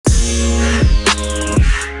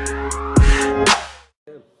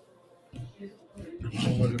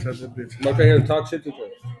bitch at that bitch. I'm trying to talk shit to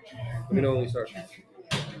us. Let me know when we start.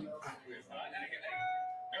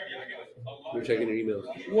 You're checking your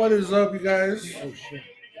emails. What is up, you guys? Oh shit.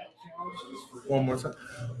 One more time.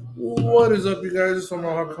 What is up, you guys? It's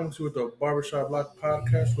somehow how comes with the Barbershop Block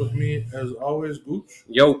podcast with me, as always, Gooch.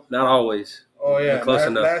 Yo, not always. Oh yeah, But close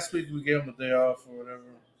enough. last week we gave him the day off or whatever.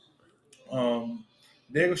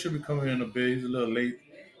 Diego should be coming in a bit. He's a little late.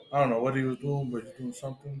 I don't know what he was doing, but he's doing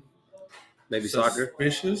something. Maybe soccer.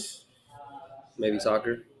 Suspicious. Maybe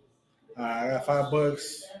soccer. I got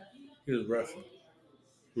 $5. He was roughing.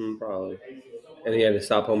 Probably. And he had to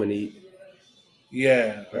stop home and eat.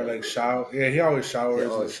 Yeah, or like shower. Yeah, he always showers. He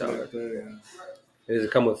always and shit showers. like that, yeah. It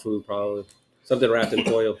doesn't come with food, probably. Something wrapped in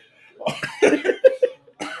foil.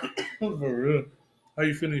 For real. How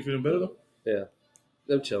you feeling? You feeling better though? Yeah.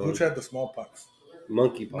 I'm chilling. Who had the smallpox?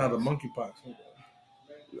 Monkeypox. No, the monkeypox.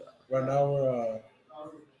 Right now we're.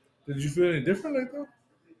 Did you feel any different like that?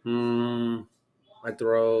 My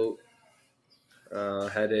throat,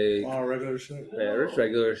 headache. All regular shit. Yeah, it's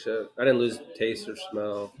regular shit. I didn't lose taste or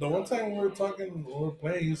smell. The one time we were talking, we were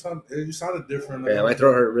playing, you sounded different. Yeah, my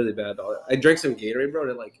throat hurt really bad. I drank some Gatorade, bro.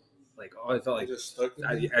 And I felt like just stuck.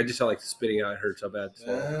 I just felt like spitting out hurt so bad.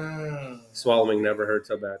 Damn. Swallowing never hurt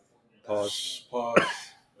so bad. Pause.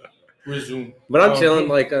 Resume. But I'm chilling.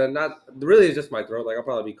 Like not really. It's just my throat. Like I'll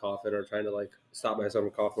probably be coughing or trying to like stop myself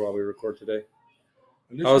from coughing while we record today.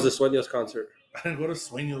 How was the Sueños concert? I didn't go to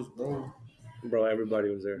Sueños, bro. Bro, everybody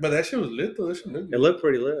was there. But that shit was lit though. That shit looked good. It looked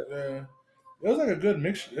pretty lit. Yeah. It was like a good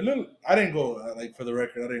mixture. I didn't go, like for the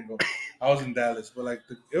record, I didn't go. I was in Dallas, but like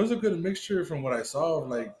it was a good mixture from what I saw of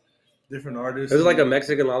like different artists. It was like a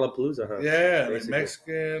Mexican Lollapalooza, huh? Yeah, like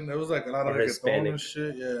Mexican. It was like a lot of Hispanic and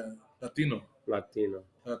shit. Yeah, Latino.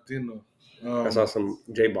 I saw some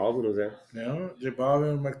J Balvin was there. Yeah, J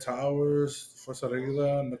Balvin, Mike Towers, Fuerza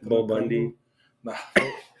Regida, Bo Bundy. Nah,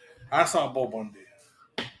 I saw Bo Bundy.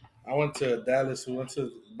 I went to Dallas. We went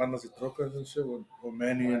to Bandas y Trocas and shit with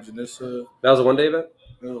Manny and Janissa. That was a one-day event?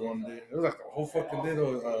 It was one day. It was like the whole fucking day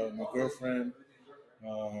though. My girlfriend,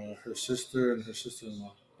 her sister, and her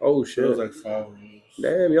sister-in-law. Oh, shit. It was like 5 of us.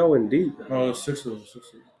 Damn, y'all went deep. No, it was 6 of us.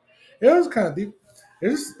 Yeah, it was kind of deep.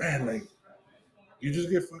 It's just, man, like, you just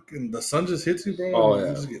get fucking, the sun just hits you, bro. Oh, and yeah.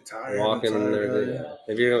 You just get tired. Walking and everything. Yeah.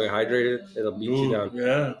 If you're going to get hydrated, it'll beat you down.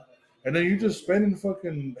 Yeah. And then you just spending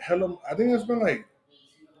fucking hella, I think I spent like,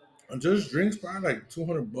 on just drinks, probably like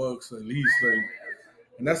 $200 at least. Like,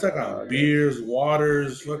 and that's like on beers,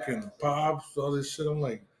 waters, fucking pops, all this shit. I'm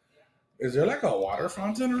like, is there like a water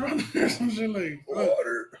fountain around there or some shit? Like,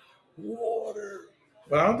 water.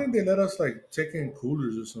 But I don't think they let us like take in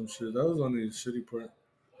coolers or some shit. That was only the shitty part.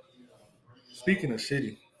 Speaking of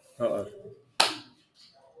shitty, when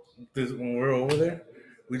we were over there,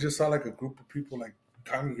 we just saw like a group of people like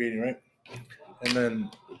congregating, right? And then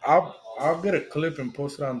I'll get a clip and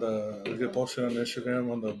post it on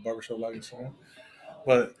Instagram on the Barbershop Live Instagram.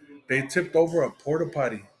 But they tipped over a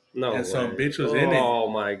Portapotty. No, and way. Some bitch was in it. Oh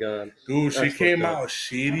my god, dude! She came out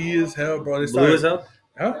shitty as hell, bro. Blue as hell?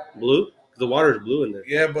 Huh? Blue? The water is blue in there.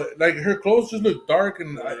 Yeah, but like her clothes just looked dark,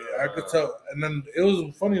 and I could tell. And then it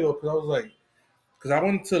was funny though, because I was like, because I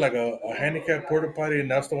went to like a handicap Portapotty,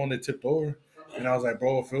 and that's the one they tipped over. And I was like,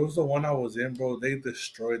 bro, if it was the one I was in, bro, they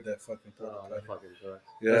destroyed that fucking Portapotty. Oh, that fucking sucks.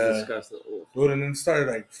 Yeah, that's disgusting. Dude, and then started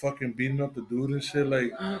like fucking beating up the dude and shit.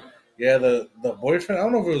 Like, yeah, the boyfriend. I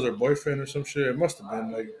don't know if it was her boyfriend or some shit. It must have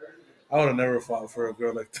been. Like, I would have never fought for a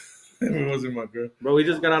girl like that if it wasn't my girl. Bro, we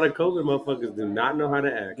just got out of COVID. Motherfuckers do not know how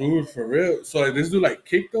to act. Dude, for real. So like this dude like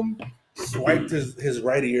kicked him, swiped his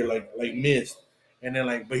right ear like missed, and then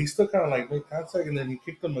like, but he still kind of like made contact, and then he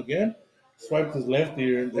kicked him again. Swiped his left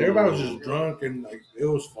ear. Everybody was just drunk and like it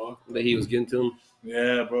was fucked. That he was getting to him.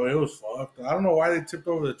 Yeah, bro, it was fucked. I don't know why they tipped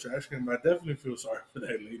over the trash can, but I definitely feel sorry for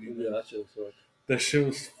that lady. Man. Yeah, that shit was fucked. That shit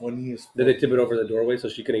was funny as fuck. Did they tip it over the doorway so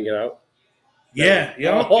she couldn't get out? Yeah.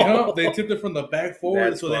 They tipped it from the back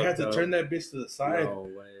forward, so they had to turn that bitch to the side. No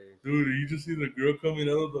way. Dude, you just see the girl coming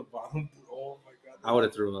out of the bottom. Oh my god. I would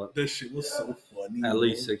have threw up. That shit was so funny. At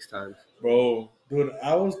least 6 times. Bro, dude,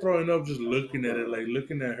 I was throwing up just looking at it, like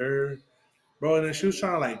looking at her. Bro, and then she was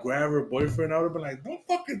trying to like grab her boyfriend. I would have been like, don't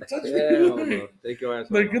fucking touch me. No. Take your ass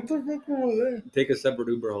home. Like, get the fuck over there. Take a separate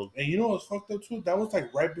Uber home. And you know what's fucked up too? That was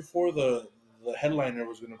like right before the headliner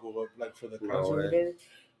was going to go up, like for the concert or whatever.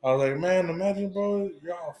 I was like, man, imagine, bro,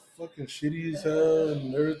 y'all fucking shitty as hell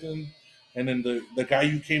and everything. And then the guy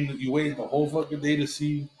you waited the whole fucking day to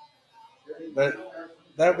see, that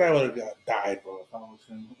guy would have died, bro. If I was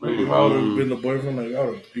him. Like, if I would have been the boyfriend, like, I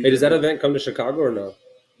would have. Hey, does that event come to Chicago or no?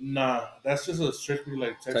 Nah, that's just a strictly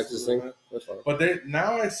like Texas thing. Event. That's fine. But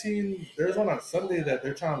now I seen there's one on Sunday that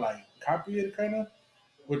they're trying to like copy it, kind of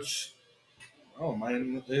which I don't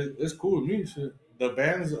mind. It's cool with me. Shit. The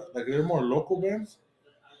bands, like they're more local bands,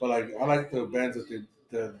 but like I like the bands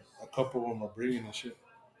that a couple of them are bringing and shit.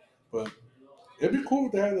 But it'd be cool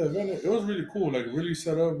to have the event. It was really cool, like really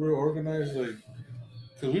set up, real organized. Like,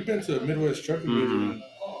 cause we've been to the Midwest Trucking Days, and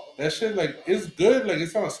that shit like it's good. Like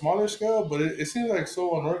it's on a smaller scale, but it seems like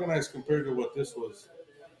so unorganized compared to what this was.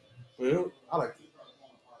 But I like it.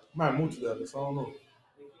 Might move to Dallas. I don't know.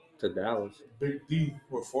 To Dallas Big D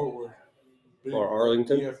or Fort Worth. Big or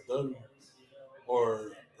Arlington. DFW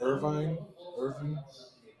or Irving.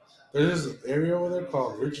 There's this area over there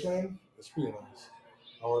called Richland. It's pretty nice.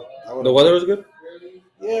 The weather was good.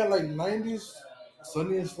 Yeah, like 90s,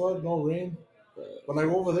 sunny as fuck, no rain. But like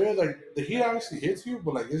over there, like the heat obviously hits you,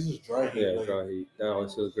 but like this is dry heat. Yeah, like, dry heat. That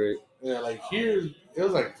always feels great. Yeah, like here it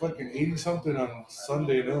was like fucking 80 something on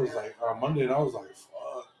Sunday, and it was like on Monday, and I was like,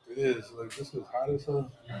 fuck, this is hot as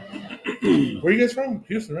hell. Where you guys from?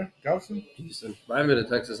 Houston, right? Galveston? Houston. I haven't been to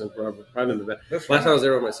Texas in forever. I haven't been back. That's Last time I was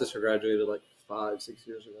there when my sister graduated like 5-6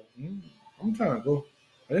 years ago. I'm trying to go.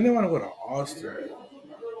 I didn't want to go to Austin.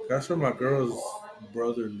 That's where my girl's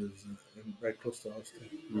brother lives, right close to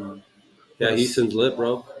Austin. Yeah, Houston's lit,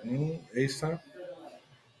 bro. Ace time.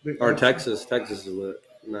 Or Texas. Texas is lit.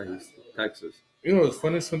 Not Houston. Texas. You know, it's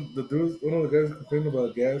funny. The dude, one of the guys complaining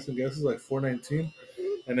about gas, and gas is like $4.19.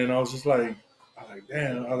 And then I was just like,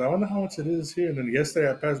 damn. I wonder how much it is here. And then yesterday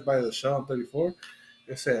I passed by the Shell on 34.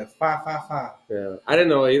 It said 555. Yeah, I didn't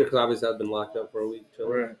know either because obviously I've been locked up for a week.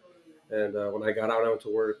 Chilling. Right. And when I got out, I went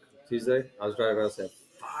to work Tuesday. I was driving. I said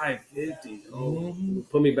 550. Oh,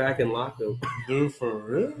 put me back in lockup. Dude, for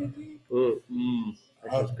real?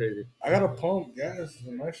 That's crazy. I gotta pump gas,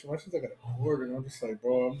 and my shit's like a quarter, and I'm just like,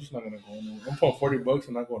 bro, I'm just not gonna go nowhere. I'm pumping $40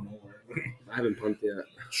 and not going nowhere. I haven't pumped yet.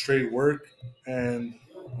 Straight work and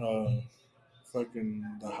fucking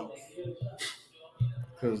the house.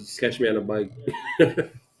 Cause catch me on a bike.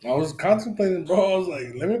 I was contemplating, bro. I was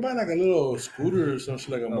like, let me buy like a little scooter or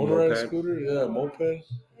something, like a motorized scooter. Yeah, a moped.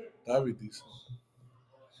 That'd be decent.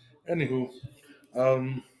 Anywho,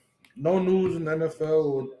 no news in the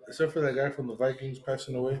NFL except for that guy from the Vikings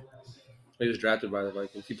passing away. He was drafted by the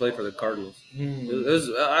Vikings. He played for the Cardinals.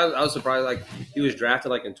 I was surprised. Like he was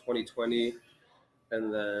drafted like in 2020,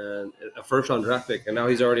 and then a first-round draft pick, and now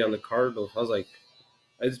he's already on the Cardinals. I was like,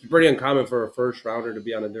 it's pretty uncommon for a first-rounder to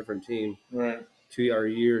be on a different team. Right. 2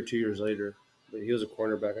 years later. But he was a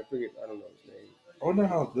cornerback. I don't know his name. I wonder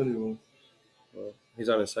how good he was. Well, he's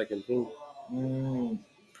on his second team.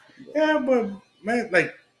 Yeah, but man,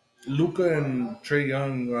 like Luka and Trae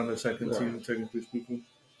Young are on the second team, technically speaking,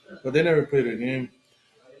 but they never played a game.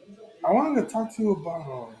 I wanted to talk to you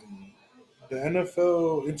about the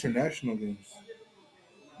NFL international games.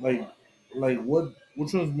 Like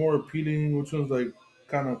which one's more appealing? Which one's like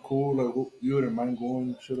kind of cool? Like what you wouldn't mind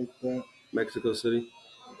going, shit like that. Mexico City.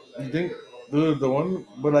 You think the one,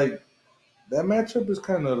 but like that matchup is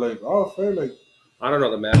kind of like fair. Like I don't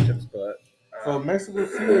know the matchups, but so Mexico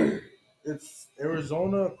City, it's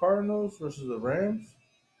Arizona Cardinals versus the Rams,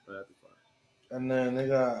 and then they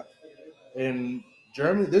got in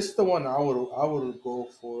Germany. This is the one I would go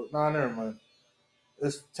for. Nah, never mind.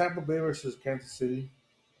 It's Tampa Bay versus Kansas City.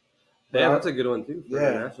 Yeah, that's a good one too.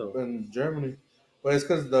 In Germany. But it's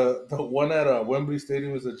because the one at Wembley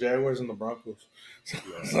Stadium is the Jaguars and the Broncos. So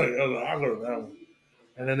it's like, I'll go to that one.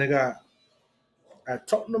 And then they got at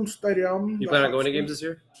Tottenham Stadium. You plan on going to games this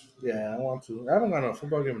year? Yeah, I want to. I haven't gone to a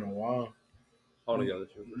football game in a while. I want to go this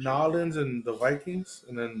year. Nolans and the Vikings.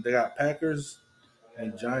 And then they got Packers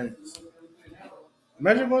and Giants.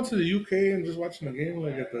 Imagine going to the UK and just watching a game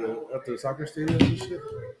like at the soccer stadium and shit.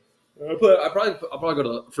 I'll probably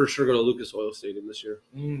go to Lucas Oil Stadium this year.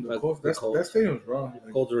 That stadium's wrong.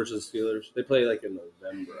 Like, Colts versus Steelers. They play like in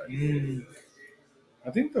November. I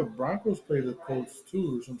think the Broncos play the Colts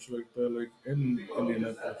too, or something like that, like in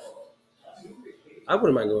Indianapolis. I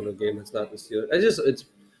wouldn't mind going to a game that's not the Steelers.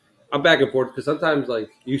 I'm back and forth because sometimes like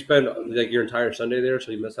you spend like your entire Sunday there, so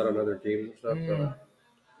you miss out on other games and stuff. So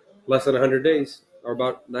less than 100 days, or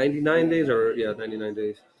about 99 days, 99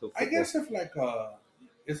 days. I guess if like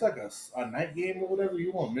it's like a night game or whatever,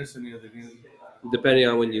 you won't miss any of the games. Depending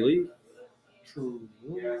on when you leave. True.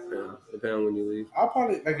 Yeah, depending on when you leave. I'll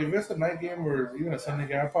probably, like, if it's a night game or even a Sunday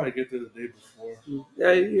game, I'll probably get there the day before.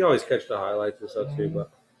 Yeah, you always catch the highlights and stuff too,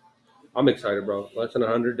 but I'm excited, bro. Less than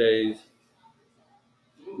 100 days.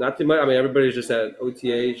 Not too much. I mean, everybody's just at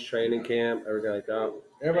OTAs, training camp, everything like that.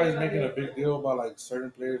 Everybody's making a big deal about, like,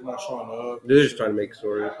 certain players not showing up. They're just trying to make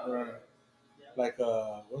stories. Right. Like,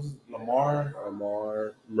 what's it? Lamar,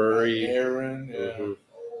 Murray, Aaron, yeah.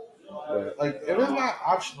 Like, if it's not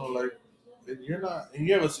optional, like, you're not, and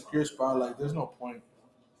you have a secure spot, like, there's no point.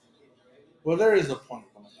 Well, there is a point.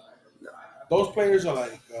 Those players are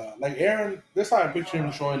like Aaron. This how I picture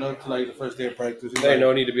him showing up to like the first day of practice. They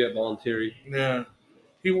no need to be a voluntary. Yeah,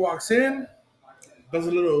 he walks in, does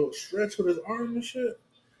a little stretch with his arm and shit,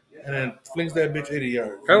 and then flings that bitch 80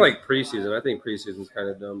 yards. Kind of like preseason. I think preseason's kind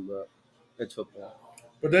of dumb, but it's football.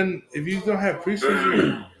 But then if you don't have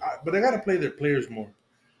preseason, but they got to play their players more.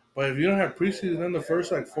 But if you don't have preseason, then the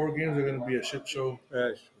first like 4 games are gonna be a shit show.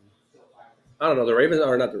 Right. I don't know. The Ravens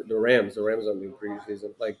are not the Rams. The Rams don't do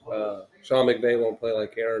preseason. Like Sean McVay won't play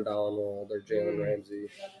like Aaron Donald or Jalen Ramsey.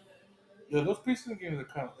 Yeah, those preseason games are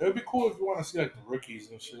kind of. It would be cool if you want to see like the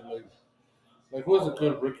rookies and shit. Like who's a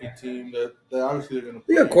good rookie team that obviously they're gonna.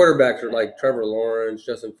 You got quarterbacks are like Trevor Lawrence,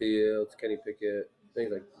 Justin Fields, Kenny Pickett,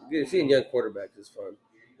 things like. Seeing young quarterbacks is fun.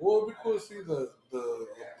 Well, it'd be cool to see the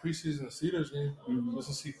preseason Steelers game. Just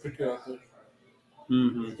to see Pickett out there.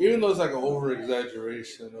 Mm-hmm. Even though it's like an over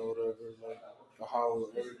exaggeration or whatever, like how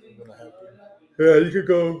everything's gonna happen. Yeah, you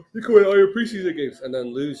could win all your preseason games and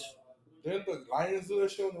then lose. Didn't the Lions do that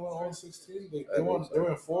shit when they went 0-16? They won. They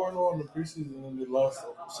went 4-0 in the preseason and then they lost.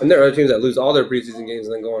 And there are other teams that lose all their preseason games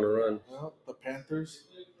and then go on a run. Yeah, the Panthers.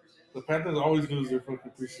 The Panthers always lose their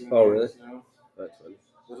fucking preseason. Oh, really? Games, you know? That's funny.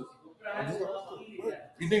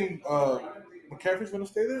 You think McCaffrey's gonna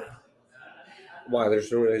stay there? Why?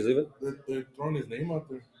 There's no reason he's leaving? They're throwing his name out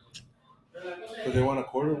there because they want a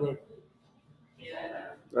quarterback.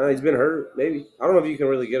 He's been hurt. Maybe I don't know if you can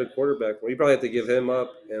really get a quarterback. Well, you probably have to give him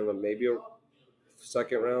up and maybe a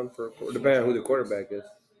second round for depending on who the quarterback is.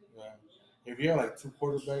 Yeah, if you have like 2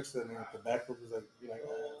 quarterbacks and the backup is like you're like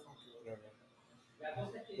fuck it, whatever.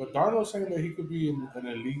 But Darnold's saying that he could be in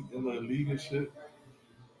the league and shit.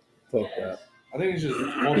 Fuck that. I think he's just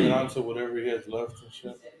holding on to whatever he has left and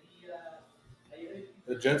shit.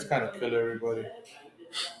 The Jets kind of kill everybody.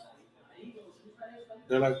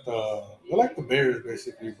 They're like the Bears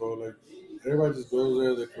basically, bro. Like everybody just goes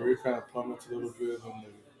there, their career kind of plummets a little bit,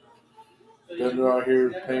 and then they're out here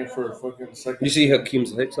paying for a fucking second. You see Hakeem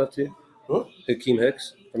Hicks up to you? What? Hakeem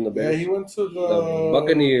Hicks from the Bears. Yeah, he went to the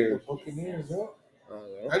Buccaneers. The Buccaneers, yeah.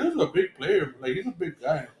 Yeah. That is a big player. Like he's a big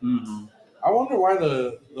guy. Mm-hmm. I wonder why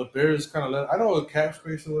the Bears kind of let. I know a cap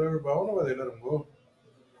space or whatever, but I wonder why they let him go.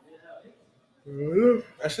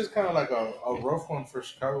 That's just kind of like a rough one for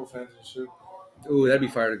Chicago fans and shit. Ooh, that'd be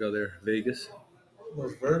fire to go there. Vegas.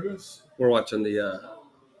 Las Vegas? We're watching the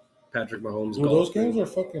Patrick Mahomes Dude, golf. those games are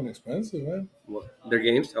fucking expensive, man. What? Their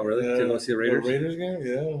games? Oh, really? Yeah, To go see the Raiders? The Raiders game?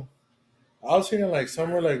 Yeah. I was thinking like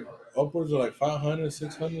somewhere like upwards of like 500,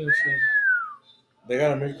 600 and shit. They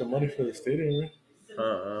got to make the money for the stadium,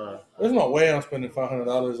 right? There's no way I'm spending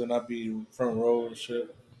 $500 and not be front row and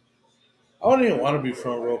shit. I don't even want to be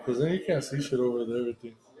front row because then you can't see shit over there,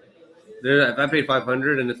 everything. If I paid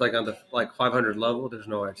 $500 and it's like on the 500 level, there's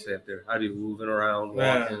no way I'd stay up there. I'd be moving around,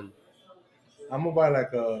 walking. I'm gonna buy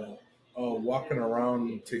like a walking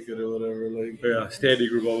around ticket or whatever, like standing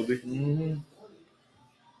room only. Mm-hmm.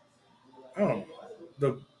 I don't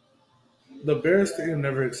know. The Bears stadium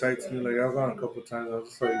never excites me. Like I've gone a couple times. I was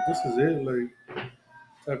just like, this is it, like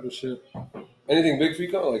type of shit. Anything big for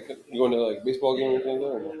you, Kyle? Like you going to like a baseball game or anything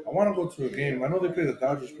like that? I want to go to a game. I know they play the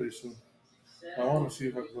Dodgers pretty soon. I want to see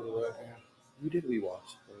if I can go to that game. Who did we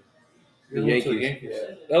watch? The Yankees.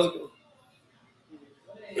 Yeah, that was good.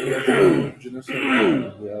 Yeah,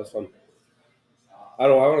 that was fun. I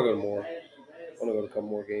want to go to more. I want to go to a couple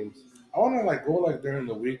more games. I want to like go like during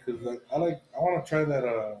the week because like I want to try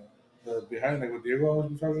that the behind like what Diego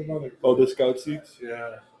was talking about. Like, the scout seats.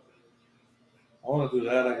 Yeah. I want to do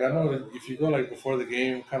that. Like I know that if you go like before the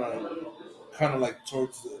game, kind of like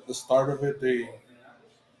towards the start of it,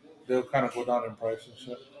 they'll kind of go down in price and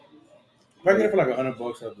shit. If I get it for like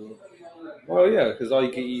 $100, I'll do it. Well, yeah, because all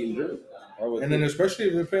you can eat and drink. And then especially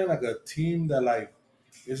if they're playing like a team that like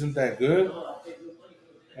isn't that good.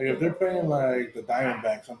 Like if they're playing like the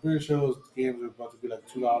Diamondbacks, I'm pretty sure those games are about to be like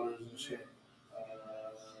 $2 and shit.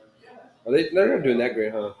 They're not doing that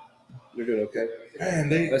great, huh? They're doing okay.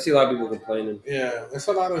 Man, I see a lot of people complaining. Yeah, it's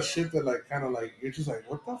a lot of shit that like kind of like you're just like,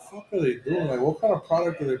 what the fuck are they doing? Like, what kind of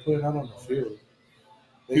product are they putting out on the field?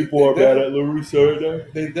 People are bad at La Russa right now.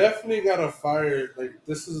 They definitely gotta fire. Like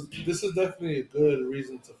this is definitely a good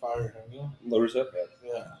reason to fire him. You know? La Russa,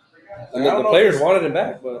 yeah. And the players wanted him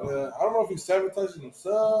back, but I don't know if he's sabotaging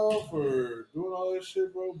himself or doing all that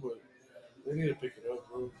shit, bro. But they need to pick it up,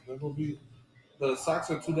 bro. They're gonna be the Sox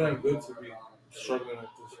are too damn good to be struggling at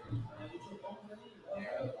this.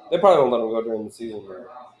 They probably won't let him go during the season, bro.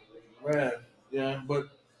 Man, yeah, but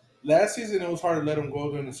last season it was hard to let them go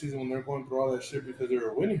during the season when they're going through all that shit because they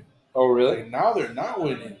were winning. Oh, really? Like, now they're not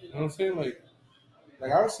winning. You know what I'm saying? Like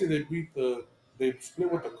obviously they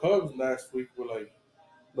split with the Cubs last week, but like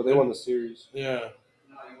But they won the series. Yeah.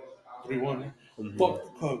 3-1. Mm-hmm. Fuck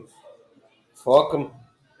the Cubs. Fuck them.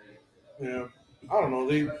 Yeah. I don't know.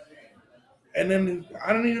 And then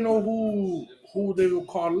I don't even know who they will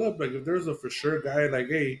call up. Like if there's a for sure guy, like,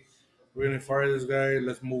 hey, we're gonna fire this guy,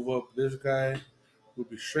 let's move up this guy, we'll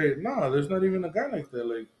be straight. Nah, there's not even a guy like that.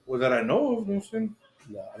 Like, well, that I know of, you know what I'm saying?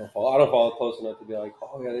 No, I don't follow close enough to be like,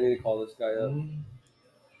 oh yeah, they need to call this guy up.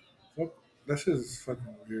 Fuck, that shit is fucking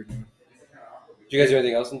weird, man. Did you guys do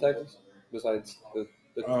anything else in Texas besides the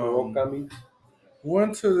Kuroka meet? We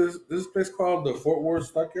went to this place called the Fort Worth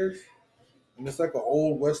Stockyards, and it's like an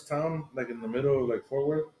old west town, like in the middle of like Fort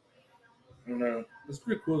Worth, and it's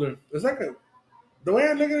pretty cool there. It's like the way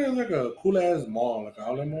I look at it is like a cool ass mall, like an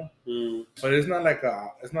outlet mall, but it's not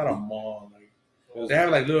a mall. Like they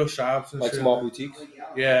have like little shops and like shit. Small boutiques.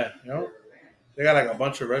 Yeah, you know, they got like a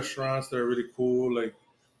bunch of restaurants that are really cool, like,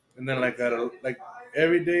 and then like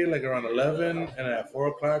every day, like around 11 and at 4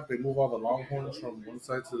 o'clock, they move all the Longhorns from one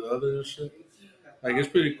side to the other and shit. Like it's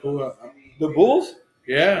pretty cool. The Bulls?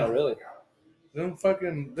 Yeah. Oh, really? Them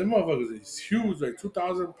motherfuckers is huge, like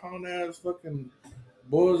 2,000-pound ass fucking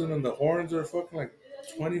bulls, and then the horns are fucking like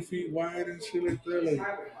 20 feet wide and shit like that. Like,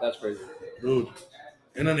 that's crazy, dude.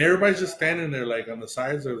 And then everybody's just standing there, like on the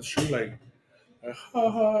sides of the street, like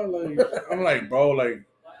haha. Like I'm like, bro, like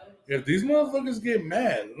if these motherfuckers get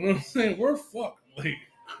mad, you know what I'm saying? We're fucked.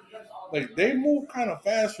 Like they move kind of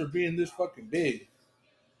fast for being this fucking big.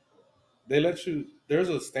 They let you. There's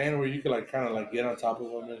a stand where you can like kind of like get on top of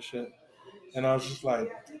them and shit. And I was just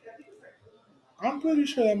like, I'm pretty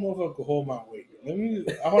sure that motherfucker could hold my weight.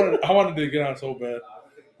 I wanted to get on so bad,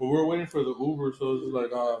 but we were waiting for the Uber, so it's just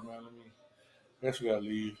like, oh man, I guess we gotta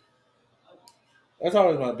leave. That's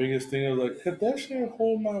always my biggest thing. I was like, could that shit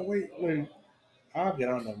hold my weight? Like, I'll get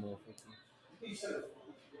on that motherfucker.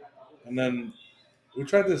 And then we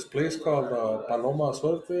tried this place called Paloma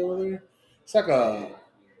Suerte over there. It's like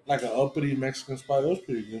an uppity Mexican spot. It was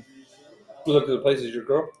pretty good. You looked at the places your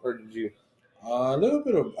girl, or did you? A little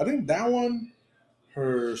bit of. I think that one,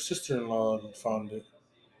 her sister-in-law found it.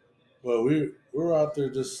 Well, we were out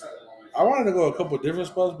there just. I wanted to go a couple of different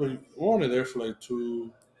spots, but we're only there for like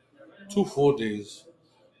two full days.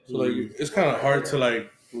 So like it's kind of hard to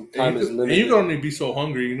like. Time is limited. And you can only be so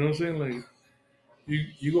hungry. You know what I'm saying? Like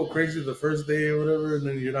you go crazy the first day or whatever, and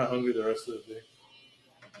then you're not hungry the rest of the day.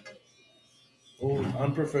 Oh,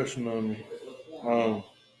 unprofessional of me.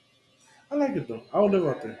 I like it though. I would live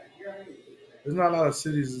out there. There's not a lot of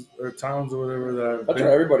cities or towns or whatever that. That's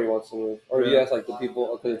where everybody wants to live. Or you ask like the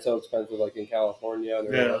people because it's so expensive, like in California.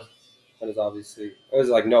 And and it's obviously it was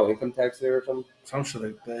like no income tax there or something. Some shit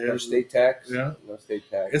like that. Or state tax. Yeah. No state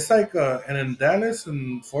tax. It's like and in Dallas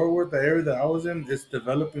and Fort Worth, the area that I was in, it's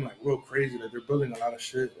developing like real crazy. Like they're building a lot of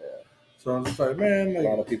shit. Yeah. So I'm just like, man, like, a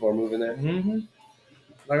lot of people are moving there. Mm-hmm.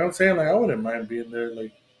 Like I'm saying, like I wouldn't mind being there.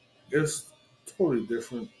 Like it's totally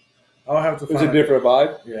different. I'll have to. It's a different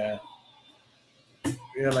vibe. Yeah.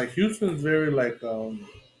 Yeah, like Houston's very like how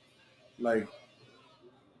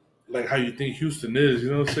you think Houston is.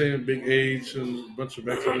 You know what I'm saying? Big age and a bunch of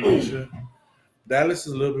Mexicans and shit. Dallas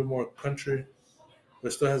is a little bit more country,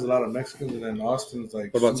 but still has a lot of Mexicans. And then Austin's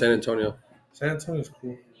like. What about San Antonio? San Antonio's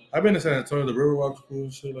cool. I've been to San Antonio. The Riverwalk's cool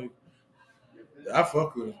and shit. Like, I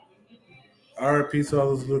fuck with it. RIP to all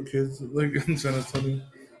those little kids like in San Antonio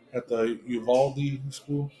at the Uvalde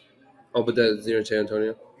school. Oh, but that's near San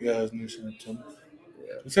Antonio? Yeah, it's near San Antonio.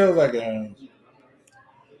 Yeah. It sounds like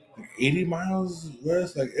 80 miles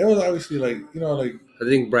west. Like it was obviously like like. I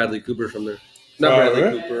think Bradley Cooper's from there. Not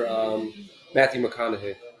Bradley Cooper. Matthew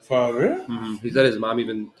McConaughey. Father? Mm-hmm. He said his mom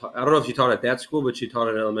even. I don't know if she taught at that school, but she taught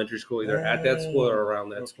at elementary school, either at that school or around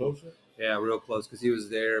that school. Closer? Yeah, real close because he was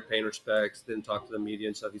there paying respects, didn't talk to the media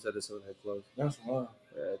and stuff. He said this one had closed. That's wild.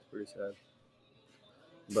 Yeah, it's pretty sad.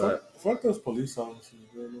 But fuck those police officers.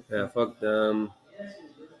 Really. Yeah, fuck them.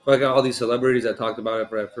 Fuck all these celebrities that talked about it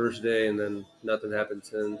for that first day, and then nothing happened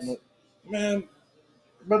since. Man,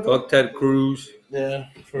 fuck Ted Cruz. Yeah,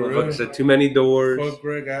 for real. Fuck said too many doors. Fuck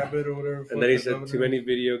Greg Abbott or whatever. And then he said too many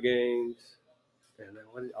video games. And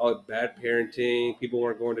then all bad parenting. People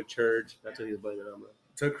weren't going to church. That's what he was blaming on.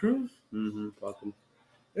 Ted Cruz? Mm-hmm. Fuck him.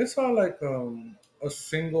 It's all like a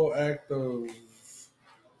single act of.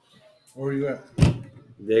 Where are you at?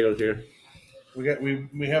 Diego's here.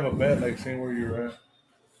 We have a bet like saying where you're at.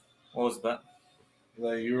 What was that?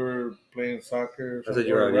 Like you were playing soccer. I said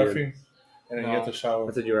you were out eating. And then you had to shower.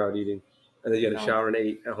 I said you were out eating. And then you had to shower and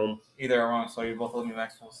ate at home. Either or wrong, so you both owe me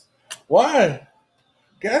Maxwell's. Why?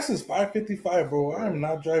 Gas is $5.55, bro. I am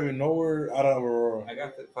not driving nowhere out of Aurora. I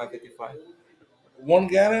got it $5.55. 1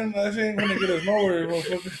 gallon? That shit ain't gonna get us nowhere,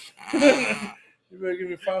 motherfucker. You better give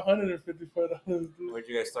me $555. Where'd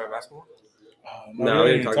you guys start basketball? No,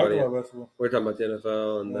 we didn't talk about it. basketball. We're talking about the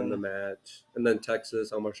NFL and then the match and then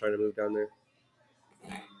Texas. Almost trying to move down there.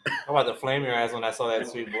 I'm about to flame your ass when I saw that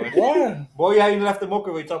sweet boy. Why? Boy, yeah, you left the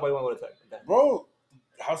Mocha when you talk about you want to go to Texas. Bro,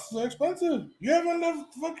 houses are expensive. You haven't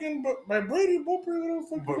left fucking by Brady,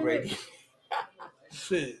 Brady.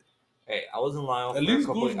 Shit. Hey, I was in Lyle. At least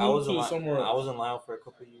Goose moved to somewhere else. I was in Lyle for a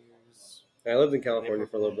couple of years. I lived in California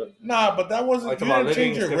for a little bit. Nah, but that wasn't. Oh, You didn't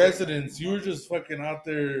change your residence. You were just fucking out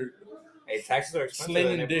there. Hey, taxes are expensive.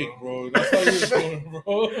 Slinging dick, bro. That's all you were doing,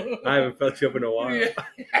 bro. I haven't felt you up in a while. Yeah.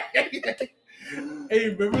 Hey,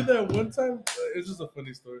 remember that one time? It's just a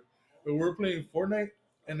funny story. But we were playing Fortnite,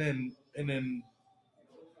 and then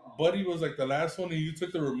Buddy was like the last one, and you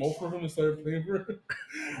took the remote from him and started playing for him.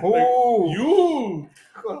 Oh, like, you,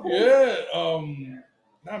 yeah.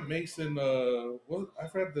 Not Mason. I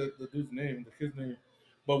forgot the dude's name, the kid's name.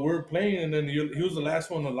 But we were playing, and then he was the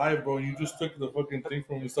last one alive, bro. And you just took the fucking thing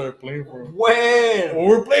from him and started playing for him. When? We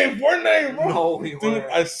were playing Fortnite, bro. No, we dude,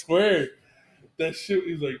 weren't. I swear. That shit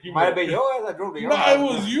is like you might have been your ass that drove the Nah, it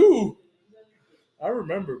was you. I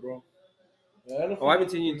remember, bro. Yeah, I haven't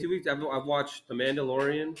seen you in 2 weeks. I've watched The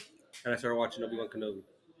Mandalorian, and I started watching Obi-Wan Kenobi.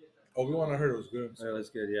 Obi-Wan, I heard it was good. Oh, that's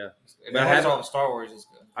good, yeah. But I haven't all the Star Wars is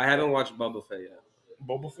good. I haven't watched Boba Fett yet.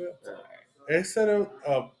 Boba Fett? Yeah. They said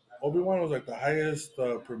Obi-Wan was like the highest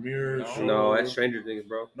premiere show. No, that's Stranger Things,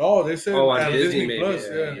 bro. No, they said on Disney maybe. Plus,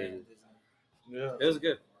 Yeah. It was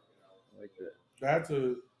good. I liked it. That's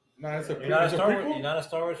a... Nah, it's a You're not a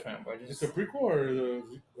Star Wars fan, bro. It's a prequel or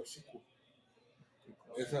a sequel?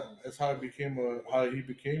 It's how it became how he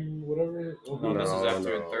became whatever. No, this is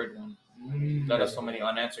after the third one. That has so many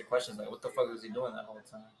unanswered questions. Like, what the fuck was he doing that whole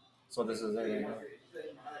time? So this is it.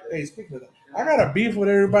 Hey, speaking of that, I got a beef with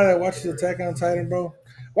everybody that watches Attack on Titan, bro.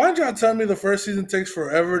 Why don't y'all tell me the first season takes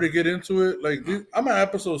forever to get into it? Like, I'm at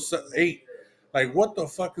episode 8. Like, what the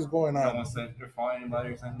fuck is going on?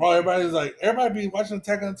 Bro, everybody be watching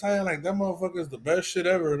Attack on Titan like that motherfucker is the best shit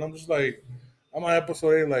ever. And I'm just like, I'm on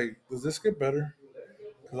episode 8, like, does this get better?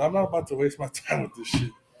 Because I'm not about to waste my time with this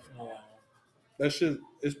shit. That shit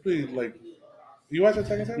is pretty, like, you watch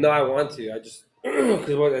Attack on Titan? No, I want to. I just,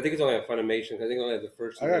 because I think it's only on Funimation. I think only have the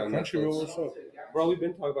first season. I got Crunchyroll, what's up? Bro, we've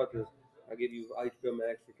been talking about this. I'll give you HBO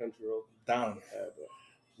Max for Crunchyroll. Down.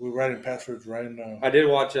 We're writing passwords right now. I did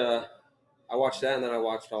watch, I watched that, and then I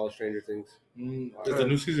watched all of Stranger Things. Is the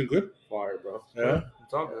new season good? Fire, bro. Yeah?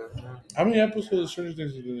 It's all good. Yeah. How many episodes of Stranger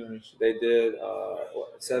Things did you do? They did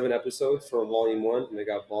 7 episodes for Volume 1, and they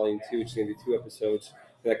got Volume 2, which is going to be 2 episodes.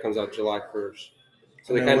 That comes out July 1st.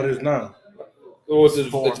 So they what is now? Well,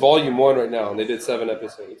 it's Volume 1 right now, and they did 7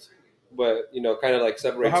 episodes. But, you know, kind of like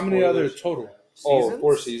separates. How many other total? Oh,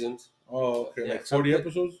 4 seasons. Oh, okay. Yeah, like 40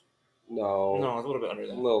 episodes? No, it's a little bit under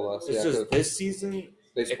that. A little less. It's just this season.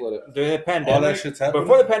 They split it. During the pandemic, all that shit's happening.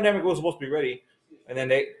 Before the pandemic, it was supposed to be ready, and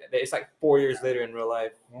then it's like 4 years later in real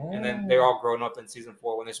life, and then they're all grown up in season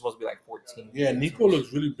 4 when they're supposed to be like 14. Yeah, Nico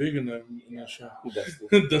looks really big in that show.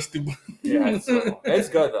 Dusty. Yeah, it's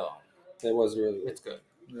good though. It was really good. It's good.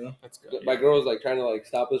 Yeah, it's good. My girl was like trying to like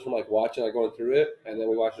stop us from like watching, like going through it, and then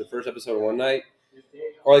we watched the first episode one night,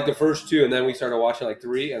 or like the first 2, and then we started watching like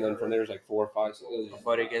 3, and then from there it was like 4 or 5. So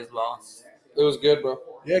Nobody gets lost. It was good, bro.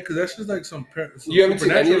 Yeah, because that's just like some you haven't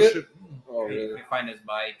seen any of it? Shit. Oh, really? You find his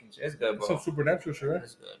bike and shit. It's good, bro. Some supernatural shit, right?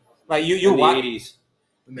 It's good. Like you watch the 80s.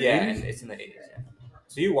 Yeah, it's in the 80s. Yeah.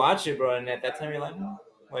 So you watch it, bro, and at that time you're like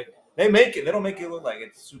they make it. They don't make it look like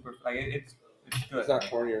it's super. Like it's good. It's not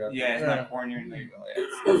corny or nothing. Yeah, it's not corny. There you go.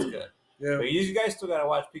 Yeah, it's good. Yeah. But you guys still gotta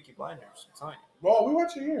watch Peaky Blinders. I'm telling you. Well, we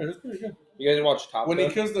watch it here. It's pretty good. You guys watch Top Gun? When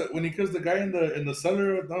he kills the guy in the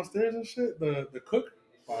cellar downstairs and shit, the cook.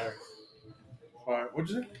 Fire. What'd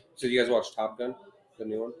you say? So you guys watch Top Gun, the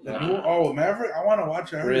new one? The new, Maverick. I want to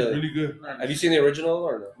watch it. I heard it's really good. Have you seen the original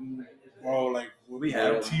or no? Oh, like we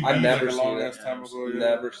have TV. I've never seen it.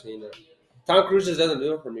 Never seen it. Tom Cruise just doesn't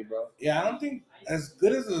do it for me, bro. Yeah, I don't think as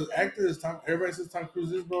good as an actor as everybody says Tom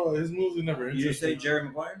Cruise is, bro. His movies never interesting. You say Jerry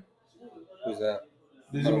Maguire? Who's that?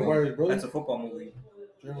 Jerry Maguire's brother. That's a football movie.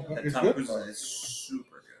 Tom Cruise is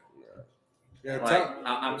super good. Yeah, like,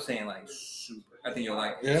 I'm saying like super. I think you'll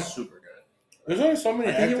like it. It's super good. There's only so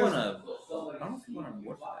many actors. I don't know if he won an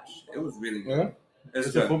award for that shit. It was really good. Yeah?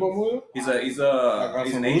 It's a football movie? He's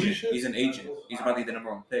an agent. He's an agent. He's about to be the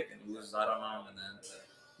number 1 pick, and he loses out on him, and then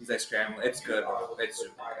he's like scrambling. It's good, bro. It's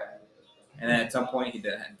super good. And then at some point, he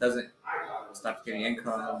doesn't stop getting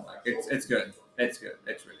income. Like it's good. It's good.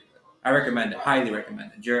 It's really good. I recommend it. Highly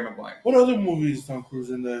recommend it. Jerry Maguire. What other movies is Tom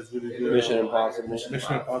Cruise in that is really good? Mission Impossible. Mission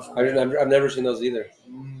Impossible. I've never seen those either.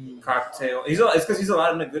 Cocktail. It's because he's a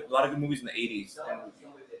lot of good movies in the 80s.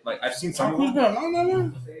 Like I've seen some. Tom Cruise been around that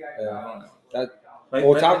long? Yeah.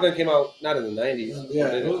 Well, Top Gun came out not in the 90s. Yeah,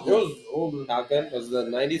 it was older. Top Gun was the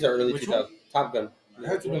 90s or early 2000s. Top Gun.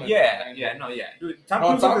 Dude,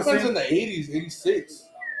 Tom Cruise in the 80s, 86.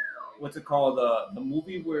 What's it called? The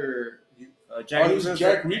movie where Jack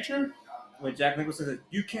Reacher? When Jack Nicholson says,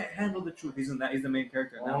 "You can't handle the truth," he's in that. He's the main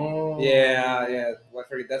character now. Oh. Yeah. Well, I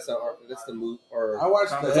forget that's the movie. Or I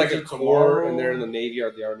watched it's like a Corps, and they're in the Navy or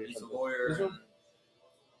the Army. He's a lawyer.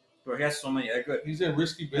 Bro, he has so many. They're good. He's in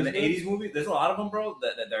Risky Business. In the '80s movies, there's a lot of them, bro.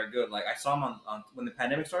 That they're good. Like I saw him on when the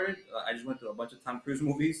pandemic started. I just went through a bunch of Tom Cruise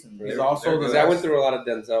movies, and I went through a lot of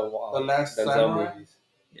Denzel. The Last Denzel movies.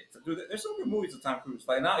 Yeah, dude, there's some good movies of Tom Cruise.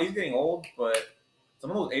 Like now he's getting old, but some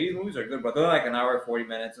of those '80s movies are good. But they're like an hour, 40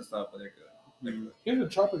 minutes and stuff. But they're good. He's a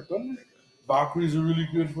Tropic Thunder. Valkyrie's a really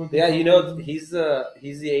good fucking. Yeah, you know he's the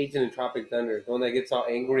agent in Tropic Thunder, the one that gets all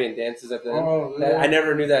angry and dances at the end. Oh, yeah. I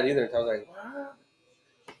never knew that either. Until I was like, what?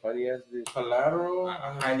 Funny ass dude. Collateral.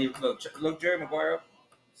 I need look Jerry Maguire up.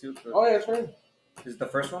 Oh yeah, that's right. Is it the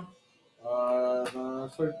first one? No,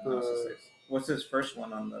 it's like the. What's his first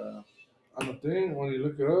one on the thing? When you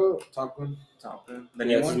look it up, Top Gun. The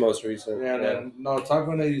new it's one? his most recent. Yeah, then Top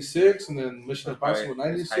Gun 86, and then Mission Impossible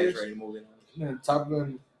 96, and then Top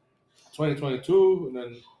Gun 2022, and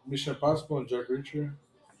then Mission Impossible and Jack Reacher.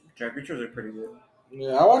 Jack Reachers are pretty good.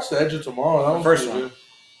 Yeah, I watched The Edge of Tomorrow. That was first one. Good.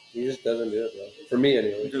 He just doesn't do it, bro. For me,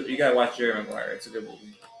 anyway. Dude, you gotta watch Jerry Maguire. It's a good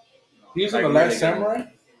movie. He's in The Last Samurai.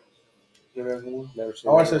 Yeah, never seen.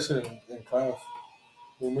 I watched that shit in class.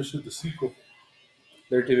 We missed the sequel.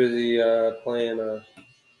 They're too busy playing.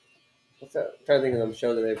 What's that? I'm trying to think of them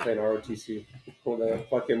show that they play in ROTC. For the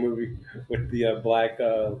fucking movie with the black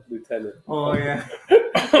lieutenant. Oh yeah.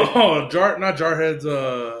 Oh, not Jarhead's.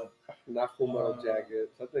 Not Full Metal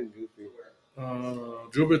Jacket. Something goofy.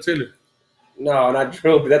 Drew Taylor. No, not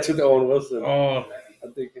Drill, but that's with Owen Wilson. Oh,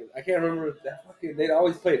 I'm thinking. I can't remember that fucking. They'd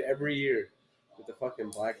always play it every year with the fucking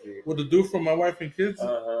black dude. With the dude from My Wife and Kids.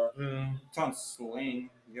 It's on Sling.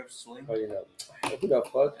 You have Sling? Oh yeah. Who the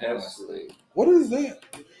fuck has Sling? What is that?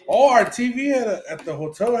 Oh, our TV at the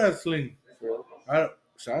hotel has Sling. Really?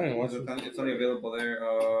 It's only available there.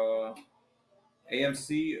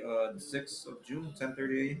 AMC, the 6th of June,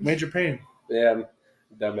 10:30 a.m. Major Pain. Yeah,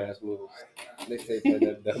 dumbass movies. They say play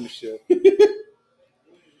that dumb shit.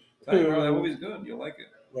 Tell you, bro, that movie's good. You'll like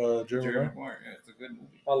it. Jerry Maguire. Yeah, it's a good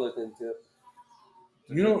movie. I'll look into it.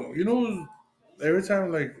 You know, every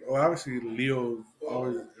time obviously Leo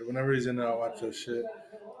always whenever he's in there I watch that shit.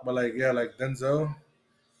 But like Denzel,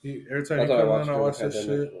 every time he comes on I watch that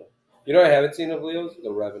shit. You know what I haven't seen of Leo's?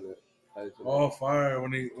 The Revenant. Oh, fire!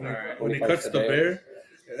 When he cuts the bear.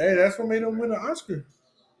 Hey, that's what made him win an Oscar.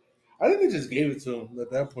 I think they just gave it to him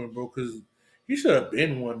at that point, bro, because he should have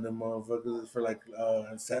been one of them motherfuckers for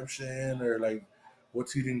Inception or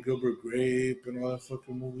What's Eating Gilbert Grape and all that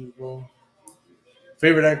fucking movies, bro.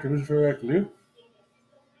 Favorite actor? Who's your favorite actor? You?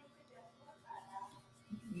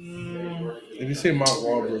 If you say Mark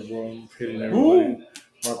Wahlberg, bro, I'm hitting everybody.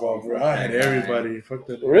 Mark Wahlberg. I hate everybody. Fuck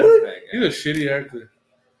that. Really? He's a shitty actor.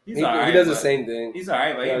 He does the same thing. He's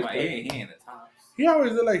alright, but he ain't the top. He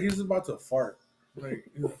always look like he's about to fart.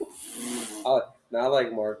 I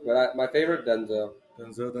like Mark, but my favorite Denzel.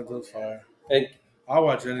 Denzel's fire. And I'll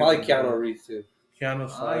watch anything. Probably Keanu Reeves too.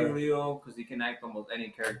 Keanu's fire. I like Leo because he can act almost any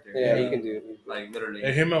character. Yeah, he can do it. Literally.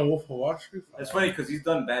 And him and Wolf of Wall Street. It's funny because he's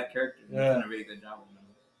done bad characters. He's done a really good job with them.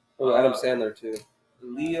 Oh, Adam Sandler too.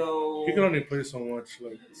 Leo. He can only play so much,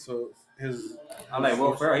 so his. I'm like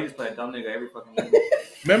Will Ferrell. He just played a dumb nigga every fucking movie.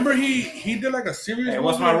 Remember he did a serious. Hey, movie?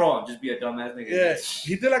 What's my role? Just be a dumbass nigga. Yeah,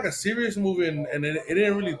 he did a serious movie and it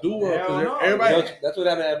didn't really do well because everybody. You know, that's what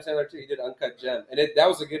happened to Adam Sandler too. He did Uncut Gem, and that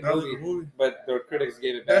was a good movie, but the critics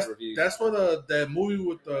gave it bad reviews. That's what that movie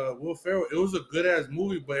with Will Ferrell. It was a good ass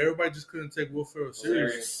movie, but everybody just couldn't take Will Ferrell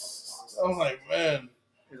serious. I was like, man.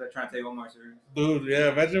 He's trying to take Omar serious. Dude,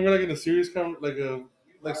 yeah. Imagine we're in a serious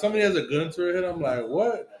like somebody has a gun to her head. I'm like,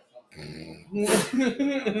 what?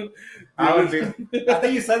 I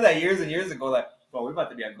think you said that years and years ago. Like, bro, we're about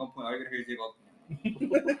to be at gunpoint. All you're gonna hear is you go,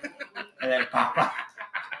 and then pop, pop.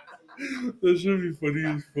 That should be funny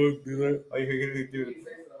as fuck, dude. All you're gonna do.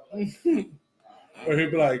 Or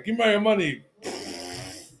he'd be like, "Give me your money."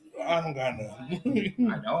 I don't got none.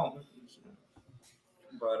 I know.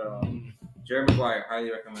 But Jerry Maguire,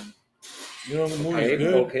 highly recommend. You know the movie's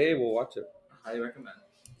good. Okay, we'll watch it. Highly recommend.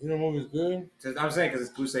 You know the movie's good. I'm saying because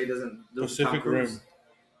Goose doesn't do Pacific Rim. Is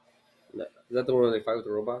that the one where they fight with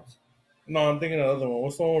the robots? No, I'm thinking of the other one.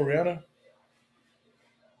 What's the one with Rihanna?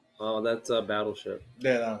 Oh, that's Battleship.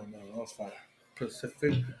 Yeah, that one. That was fine.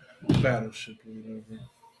 Pacific Battleship or whatever.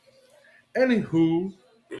 Anywho,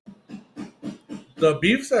 The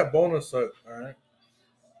beefs at Bona suck. All right.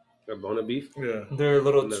 A Bona beef? Yeah. They're a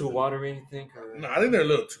little too watery, you think? Or... No, I think they're a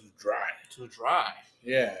little too dry. Too dry.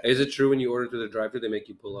 Yeah. Is it true when you order through the drive-thru they make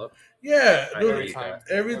you pull up? Yeah, Every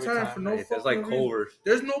time for no fucking That's like Culver's.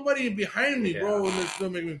 There's nobody behind me, bro, and they still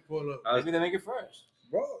make me pull up. Maybe they make it first.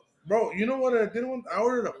 Bro, you know what I did? I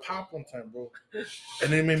ordered a pop one time, bro,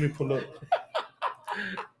 and they made me pull up.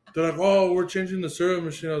 They're like, "Oh, we're changing the syrup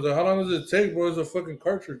machine." I was like, "How long does it take, bro? It's a fucking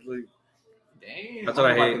cartridge." Like, damn. That's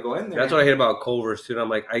what I hate. That's what I hate about Culver's too. And I'm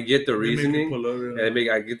like, I get the reasoning, and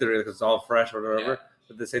I get the reason because it's all fresh or whatever. Yeah.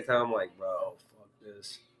 But at the same time, I'm like, bro, fuck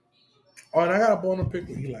this. Oh, and I got a bone to pick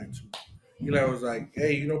with Eli too. Eli was like,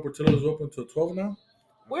 "Hey, you know Portillo's open till 12 now."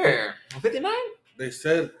 Where? 59? They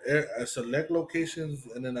said at select locations,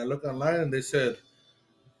 and then I look online and they said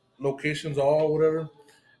locations all whatever.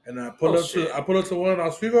 And I pull up to one in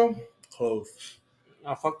Oswego, closed.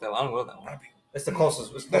 Oh, fuck that! I don't go that one. It's the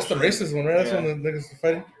closest. That's the racist one, right? That's when the niggas are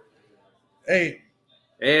fighting. Hey.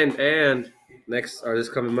 And next or this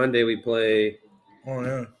coming Monday we play. Oh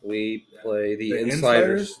yeah. We play the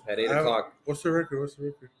Insiders at 8:00. What's the record?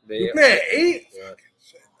 We play at 8. Yeah.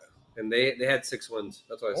 And they had 6 wins.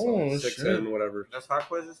 That's what I saw. 6 shit. and whatever. That's hot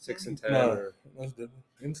quizzes. 6 and 10. No, that's different.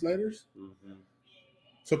 Insiders. Mm-hmm.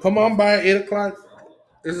 So come on by 8:00.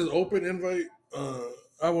 This is open invite.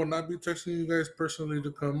 I will not be texting you guys personally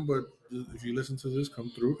to come, but if you listen to this,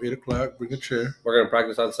 come through 8:00. Bring a chair. We're gonna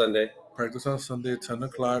practice on Sunday. Practice on Sunday at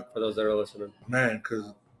 10:00. For those that are listening, man,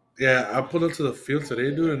 because I pulled up to the field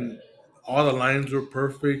today, dude, and all the lines were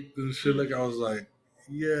perfect and shit. Like I was like,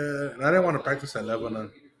 yeah, and I didn't want to practice at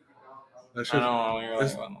Lebanon. That shit,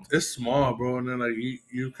 it's small, bro, and then like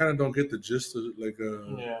you kind of don't get the gist of like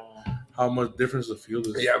how much difference the field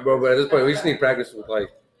is. Yeah, bro, but at this point we just need practice with like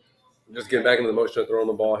just getting back into the motion of throwing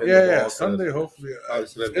the ball, hitting the ball. Sunday hopefully.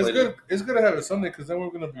 It's good. It's good to have it Sunday because then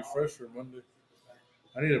we're gonna be fresh for Monday.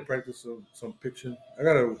 I need to practice some pitching. I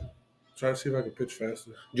gotta try to see if I can pitch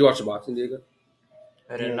faster. Did you watch the boxing, Diego?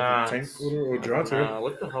 I did not. Tank or Gervonta?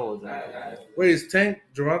 What the hell was that? Wait, is Tank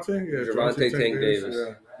Gervonta? Yeah, Gervonta Tank Davis.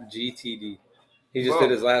 Yeah. GTD. He just did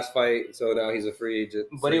his last fight, so now he's a free agent.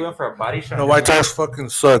 But he went for a body shot. The White Sox fucking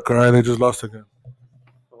suck, all right? They just lost again.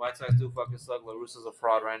 The White Sox do fucking suck. La Russa's a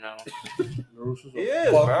fraud right now. La Russa's a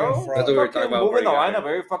fraud. That's what we were talking about. Moving the lineup,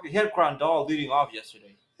 very fucking. He had Grandal leading off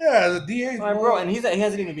yesterday. Yeah, the DA. Bro, and he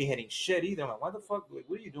hasn't even been hitting shit either. I'm like, why the fuck? Like,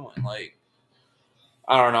 what are you doing? Like,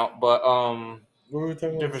 I don't know, but what were we talking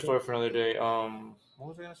about? Different story for another day. What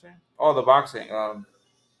was I gonna say? Oh, the boxing.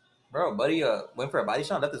 Bro, buddy, went for a body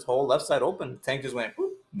shot, left his whole left side open. Tank just went.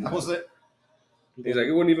 Whoop, that was it. He's like,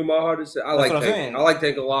 it wasn't even my hard to say. I like Tank. I like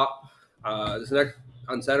Tank a lot. This next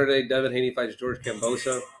on Saturday, Devin Haney fights George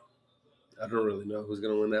Kambosos. I don't really know who's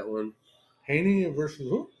gonna win that one. Haney versus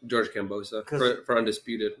who? George Kambosos for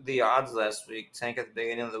undisputed. The odds last week, Tank at the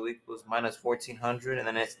beginning of the week was minus 1,400, and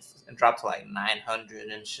then it dropped to like 900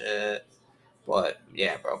 and shit. But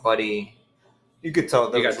yeah, bro, buddy, you could tell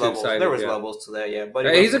there was levels. There was levels to that, yeah.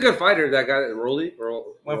 But he's a good fighter. That guy, Rolly,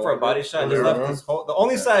 went for a body shot. Just left his whole. The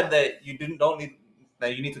only side that you don't need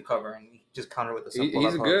that you need to cover, and just counter with the simple.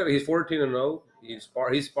 He's good. He's 14-0. He's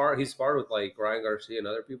sparred with like Ryan Garcia and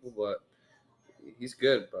other people, but. He's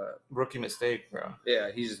good, but rookie mistake, bro. Yeah,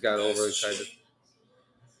 he just got overexcited.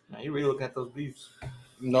 Now you really looking at those beefs?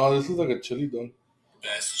 No, this is like a chili dog.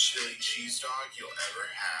 Best chili cheese dog you'll ever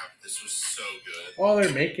have. This was so good. Oh,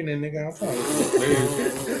 they're making it, nigga.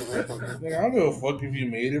 Nigga, I don't give a fuck if you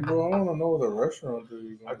made it, bro. I want to know what the restaurant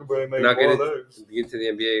is. I could probably make more legs. Get to the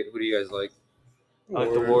NBA. Who do you guys like? I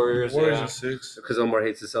like the Warriors. Warriors in 6. Because Omar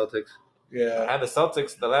hates the Celtics. Yeah, I had the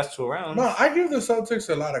Celtics the last 2 rounds. No, I give the Celtics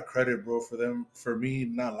a lot of credit, bro, for me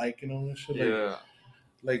not liking them and shit.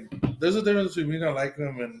 Like there's a difference between me not liking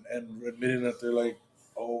them and admitting that they're like,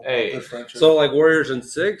 a good franchise. So like Warriors in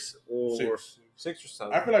 6 or 6 or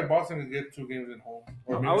 7. I feel like Boston can get 2 games at home.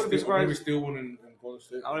 Or maybe I wouldn't be surprised. Maybe steal one in Golden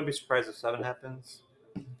State. I wouldn't be surprised if 7 happens.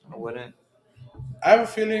 I wouldn't. I have a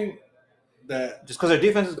feeling that just because their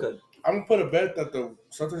defense is good, I'm gonna put a bet that the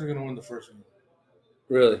Celtics are gonna win the first one.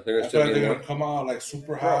 Really? I feel like they're going to come out like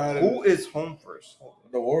super high. Who is home first?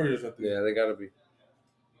 The Warriors, I think. Yeah, they got to be.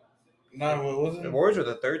 Nah, what was it? The Warriors are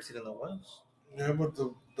the 3rd seed in the West. Yeah, but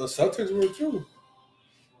the Celtics were too.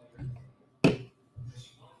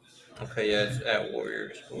 Okay, yeah, it's at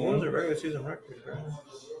Warriors. What was the regular season record, bro?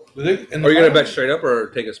 Are you going to bet straight up or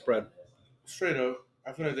take a spread? Straight up.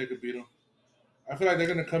 I feel like they could beat them. I feel like they're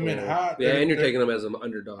going to come in hot. Yeah, and you're taking them as an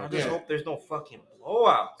underdog. I just hope there's no fucking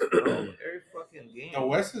blowouts, bro. Every fucking game. The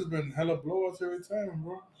West has been hella blowouts every time,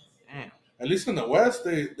 bro. Damn. At least in the West,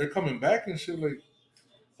 they're coming back and shit.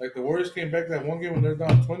 Like the Warriors came back that one game when they're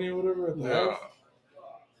down 20 or whatever at the half.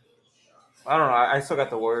 I don't know. I still got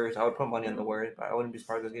the Warriors. I would put money on the Warriors, but I wouldn't be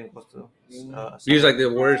surprised if this game goes to. You use like the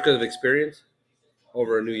Warriors because of experience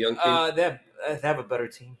over a new young team. They have a better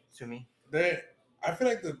team to me. I feel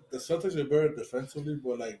like the Celtics are better defensively,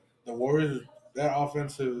 but like the Warriors, that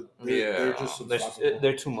offensive, they're just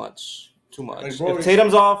they're too much. Too much. Like, bro, if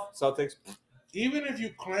Tatum's off, Celtics. Even if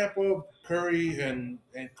you clamp up Curry and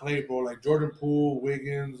Clay, bro, like Jordan Poole,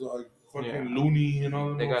 Wiggins, like fucking Looney, and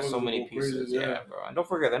all. They got so many pieces, bro. And don't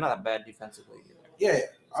forget, they're not that bad defensively either. Yeah,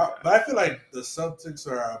 but I feel like the Celtics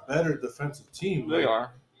are a better defensive team. They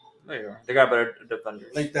are. They got better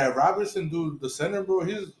defenders. Like that Robinson dude, the center, bro.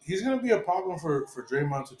 He's gonna be a problem for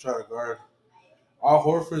Draymond to try to guard. Al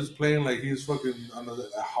Horford's playing like he's fucking on the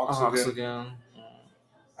Hawks again. Yeah.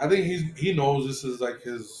 I think he knows this is like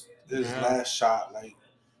his last shot. Like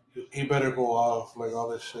he better go off. Like all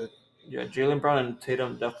this shit. Yeah, Jaylen Brown and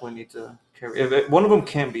Tatum definitely need to carry. If one of them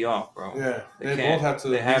can't be off, bro. Yeah, they both have to.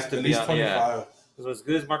 They have to be on 25. Yeah. Because as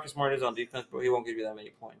good as Marcus Smart is on defense, bro, he won't give you that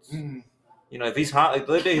many points. Mm. You know, if he's hot, like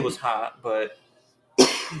the other day he was hot, but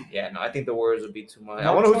yeah, no, I think the Warriors would be too much.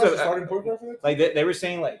 I wonder who's the starting point guard for that. Like they were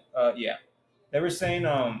saying, like they were saying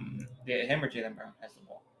him or Jaylen Brown has the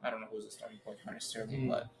ball. I don't know who's the starting point guard necessarily,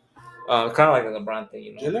 but kind of like a LeBron thing,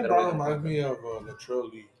 you know. Jaylen Brown reminds me of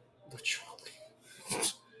Latrell Lee.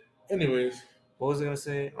 Anyways, what was I gonna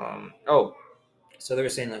say? So they were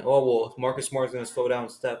saying like, oh well, Marcus Smart's gonna slow down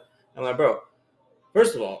Steph. I'm like, bro,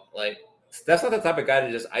 first of all, like Steph's not the type of guy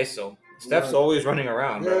to just ISO. Steph's always running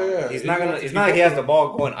around, bro. Yeah. He's not gonna. It's not like he has the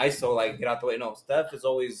ball going ISO, like get out the way. No, Steph is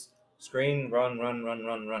always screen, run.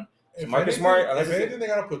 So Marcus Smart, if anything, they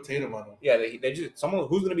gotta put Tatum on him. Yeah, they just someone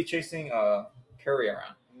who's gonna be chasing Curry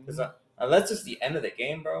around. Because unless it's the end of the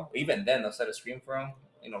game, bro. Even then, they'll set a screen for him,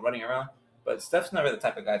 you know, running around. But Steph's never the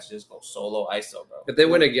type of guy to just go solo ISO, bro. If they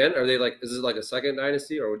win again, are they like? Is this like a second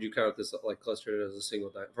dynasty, or would you count this like clustered as a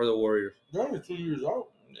single dynasty for the Warriors? They're only 2 years out.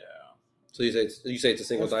 Yeah. So you say it's a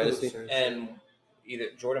single dynasty, and either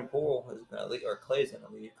Jordan Poole is gonna leave or Clay's gonna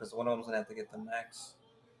leave because one of them's gonna have to get the max.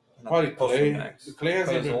 Probably Clay. Clay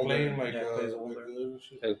hasn't been playing like Clay's older.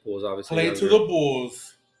 And Poole's obviously Clay to the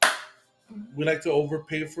Bulls. We like to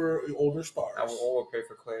overpay for older stars. I will overpay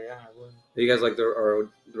for Clay. Yeah, I would. You guys like the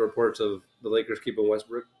reports of the Lakers keeping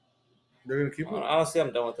Westbrook? They're gonna keep him. Honestly,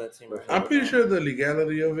 I'm done with that team. I'm pretty sure the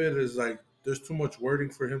legality of it is like there's too much wording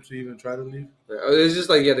for him to even try to leave. It's just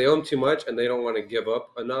like they owe him too much, and they don't want to give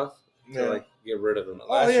up enough to like get rid of him.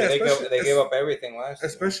 Last year they gave up everything last year.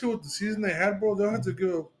 Especially with the season they had, bro. They'll have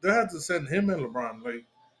to send him and LeBron.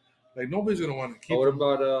 Like nobody's gonna want to keep. What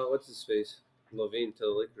about what's his face, Levine to the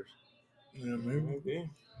Lakers? Yeah, maybe.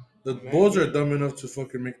 The Bulls are dumb enough to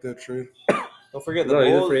fucking make that trade. Don't forget the Bulls.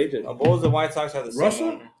 He's a free agent. The Bulls and White Sox have the same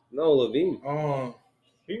owner. No, Levine. Oh,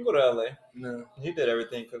 he can go to LA. No, he did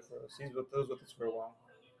everything good for us. He was with us for a while,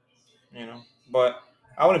 you know. But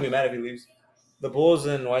I wouldn't be mad if he leaves. The Bulls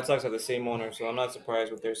and White Sox have the same owner, so I'm not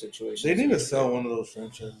surprised with their situation. They need to sell one of those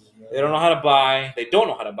franchises. Man. They don't know how to buy. They don't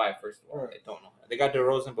know how to buy. First of all, They don't know. They got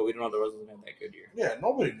DeRozan, but we don't know DeRozan's gonna have that good year. Yeah,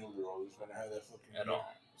 nobody knew DeRozan was gonna have that fucking at all.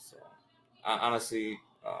 So, honestly,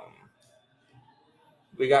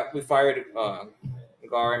 we fired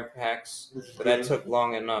Gar and Pax, but that took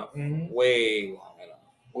long enough. Mm-hmm. Way long enough.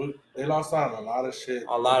 Well, they lost out on a lot of shit.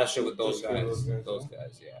 A lot of shit with those guys. Those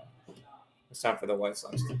guys, yeah. It's time for the White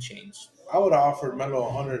Sox to change. I would have offered Melo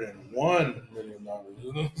 $101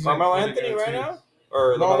 million. Carmelo Anthony right now?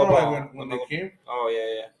 Or no, when they came. Oh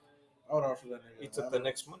yeah. I would offer that nigga. He took the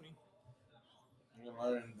Knicks money.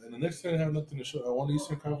 And the Knicks didn't have nothing to show. I won the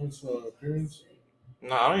Eastern Conference appearance.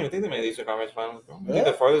 No, I don't even think they made the Eastern Conference Finals, bro. I think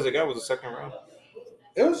the farthest they got was the second round.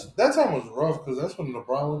 That time was rough because that's when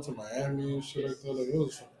LeBron went to Miami and shit like that. Like, it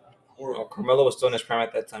was horrible. Carmelo was still in his prime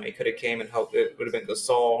at that time. He could have came and helped. It would have been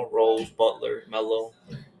Gasol, Rose, Butler, Melo,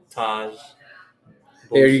 Taj.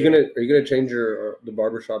 Hey, are you gonna change the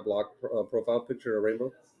barbershop block profile picture to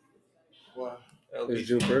rainbow? What? It's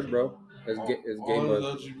June 1st, bro. It's gay month.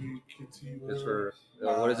 LGBT. It's for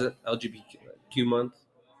what is it? LGBTQ month.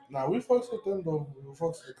 Nah, we fucks with them though. We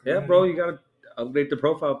fucks with yeah, bro. You gotta update the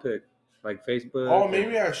profile pic, like Facebook. Oh,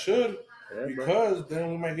 maybe I should because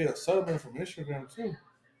then we might get a settlement from Instagram too.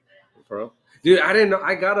 Bro, dude, I didn't know.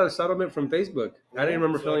 I got a settlement from Facebook. I didn't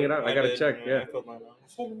remember filling it out. I gotta check. Yeah.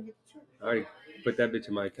 I already put that bitch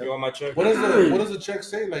in my account. You want my check? What does the check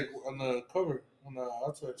say? Like on the cover, on the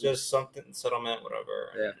outside? Just something settlement,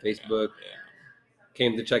 whatever. Yeah, Facebook.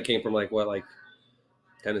 Yeah. The check came from like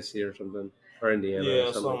Tennessee or something. Or Indiana.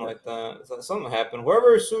 Yeah, something like that. Something happened.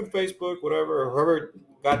 Whoever sued Facebook, whoever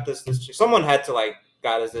got this check, someone had to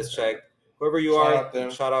got us this check. Whoever you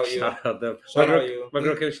shout out you. Shout out them. My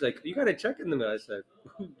girl came, she's like, you got a check in the mail. I said,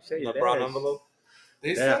 say the brown envelope.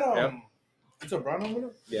 They said It's a brown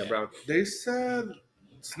envelope? Yeah, brown. They said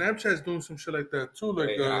Snapchat's doing some shit like that too. Like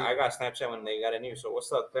I got Snapchat when they got it new. So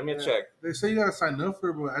what's up? Let me check. They say you gotta sign up for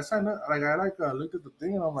it, but I signed up. Like I looked at the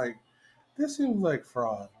thing and I'm like, this seems like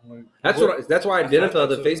fraud. Like, that's why I didn't fill out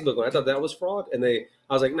the Facebook one. I thought that was fraud, and I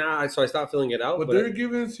was like, nah. So I stopped filling it out. But they're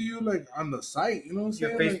giving it to you like on the site. You know what I'm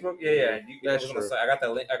saying? Your Facebook, like, that's true. I got the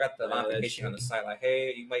link. I got the notification on the site. Like,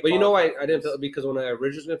 hey, you might. But you know why I didn't fill it? Because when I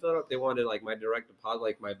originally filled it out, they wanted like my direct deposit,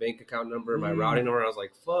 like my bank account number, my routing number. I was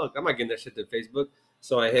like, fuck, I'm not getting that shit to Facebook.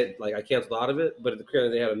 So I canceled out of it. But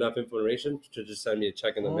apparently they had enough information to just send me a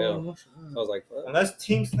check in the mail. So I was like, fuck. Unless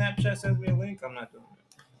Team Snapchat sends me a link, I'm not doing it.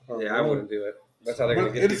 Yeah, I wouldn't do it. That's how they're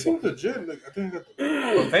gonna get people. It seems legit. Like, I think that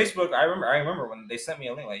Facebook. I remember when they sent me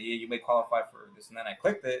a link. Like, yeah, you may qualify for this, and then I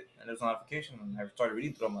clicked it, and there was a notification, and I started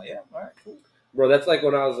reading through. I'm like, yeah, all right, cool. Bro, that's like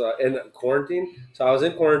when I was in quarantine. So I was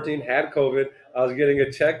in quarantine, had COVID. I was getting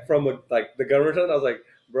a check from the government. I was like,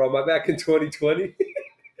 bro, am I back in 2020?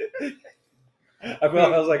 I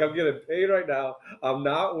was like, I'm getting paid right now. I'm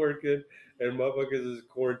not working, and motherfuckers is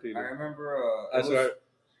quarantining. I remember.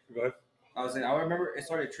 Go ahead. I remember it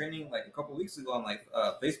started training like a couple weeks ago on like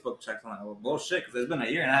Facebook checks. I'm like, well, bullshit, because it's been a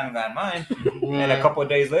year and I haven't gotten mine. And a couple of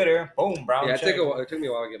days later, boom, brown check. It took me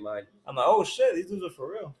a while to get mine. I'm like, oh shit, these dudes are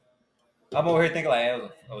for real. I'm over here thinking like it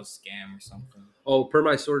was a scam or something. Oh, per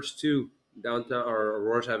my source too, downtown or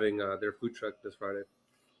Aurora's having their food truck this Friday.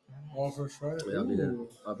 Oh, for Friday? Yeah, I'll be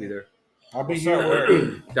there. I'll be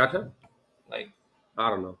here. Downtown? Like, I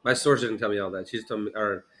don't know. My source didn't tell me all that. She just told me,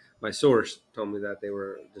 or my source told me that they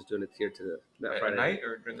were just doing it here to that Friday night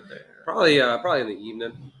or during the day. Probably in the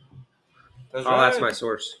evening. I'll ask my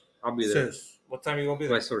source. I'll be there. What time are you gonna be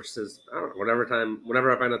there? My source says I don't know.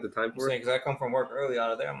 Whenever I find out the time for it. Because I come from work early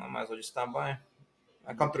out of there, I might as well just stop by.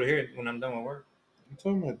 I come through here when I'm done with work. I'm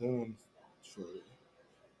talking about doing. Sure.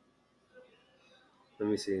 Let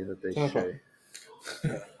me see that they show.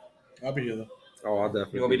 I'll be here though. Oh, I'll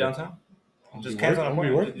definitely. You gonna be downtown? Just cancel an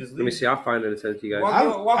appointment. Let me see. I'll find it and send it to you guys.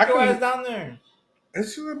 Walk your ass down there.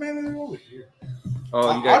 It's just man over here.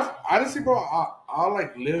 Oh, you guys. Honestly, bro, I'll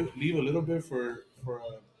like leave a little bit for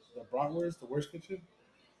the bratwurst, the worst kitchen.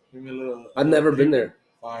 Give me a little. I've never been there.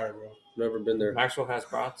 Fire, bro. Never been there. Maxwell has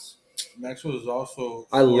brats. Maxwell is also.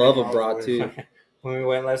 I love a brat too. When we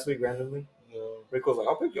went last week randomly, Rick was like,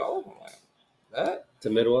 "I'll pick you all of them." Like, that? To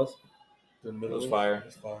Midwest. It was fire.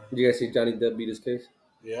 Did you guys see Johnny Depp beat his case?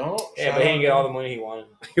 Yeah, but he didn't get all the money he wanted.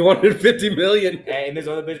 He wanted $50 million. And this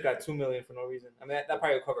other bitch got $2 million for no reason. I mean, that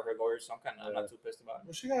probably would cover her lawyers, so I'm not too pissed about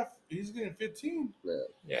it. Well, he's getting 15.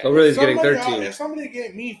 Yeah. So really, he's getting 13. If somebody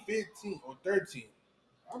gave me 15 or 13,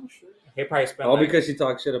 I'm sure. He probably spent all because she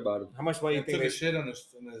talked shit about him. How much money do you think? Took a shit on his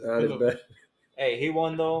bed. Hey, he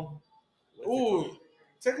won though. Ooh,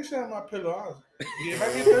 take a shit on my pillow. If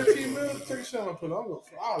I get 13 mil, take a shit on my pillow.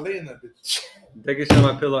 I'll lay in that bitch. Take a shit on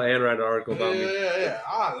my pillow and write an article about me. Yeah.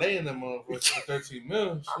 I'll lay in that motherfucker for 13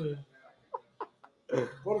 mil. Shit.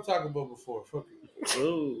 Go to Taco Bell before. Fuck it.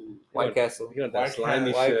 Ooh. White Castle. You got that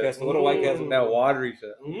slimy White shit. Castle. What a White Castle. That watery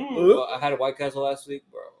shit. Well, I had a White Castle last week,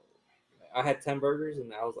 bro. I had 10 burgers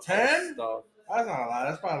and I was 10? That's not a lot.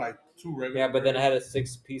 That's probably like 2 regular. Yeah, but then I had a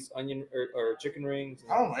 6-piece onion or chicken rings.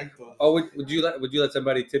 I don't like those. Oh, would you let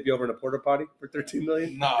somebody tip you over in a Portapotty for $13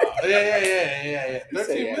 million? No. Yeah.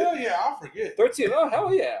 13 million? Yeah, I'll forget. 13? Oh,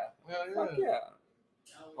 hell yeah. Fuck yeah.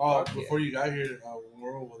 Oh, before you got here, when we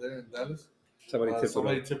were over there in Dallas,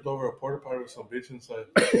 somebody tipped over a Portapotty with some bitch inside.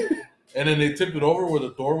 And then they tipped it over where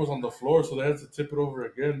the door was on the floor, so they had to tip it over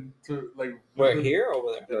again to like. Where here or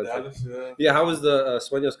over there? In Dallas, yeah. Yeah, how was the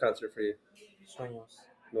Sueños concert for you? Sueños.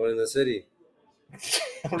 Going in the city.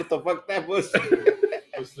 What the fuck that was?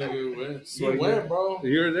 You went, bro.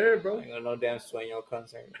 You were there, bro. I ain't got no damn Sueño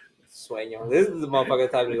concert. Sueño. This is the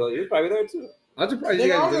motherfucking time to go. You're probably there too. I'm surprised you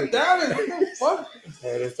guys did. Dallas. What the fuck?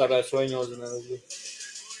 Hey, let's talk about Sueños and everything.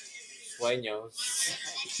 Sueños.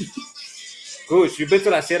 Gooch, you've been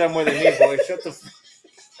to La Sierra more than me, boy. Shut the fuck.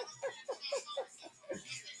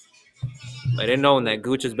 I didn't know that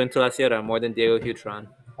Gooch has been to La Sierra more than Diego Hutron.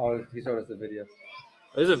 Oh, he showed us the video.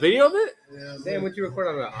 There's a video of it? Yeah. Damn, what you record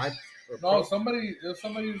on an iPhone? No, somebody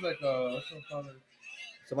was like,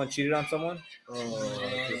 someone cheated on someone?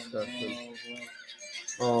 Oh, disgusting.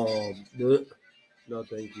 Oh, no,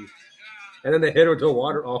 thank you. And then they hit her with the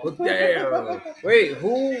water. Oh, damn. Wait,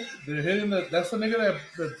 who? They're hitting that's the nigga that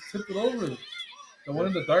tipped it over. The one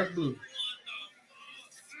in the dark blue.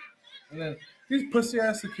 And then these pussy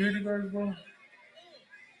ass security guards, bro.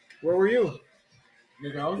 Where were you?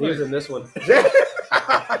 Nigga, I was he was in this one.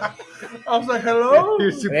 I was like, hello?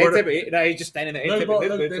 He's just standing there. Look,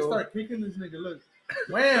 bro, they start kicking this nigga. Look.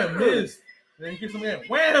 Wham, miss. And then he kicks him again.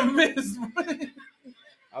 Wham, miss.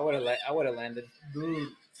 I would have landed. Dude,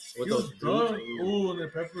 With he was those drunk. beats. Ooh, the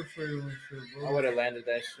pepper spray and shit, bro. I would have landed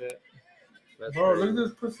that shit. That's Bro, crazy. look at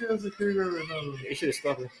this pussy ass security guard right now. You should have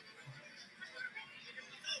stopped him.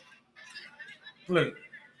 Look.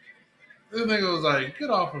 This nigga was like, get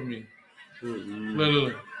off of me. Mm-hmm.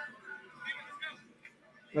 Look.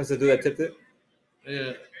 That's the dude that tipped it?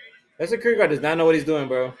 Yeah. That security guard does not know what he's doing,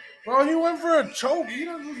 bro. Bro, he went for a choke. He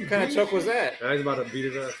doesn't What kind of choke was that? Now he's about to beat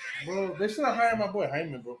it up. Bro, they should have hired my boy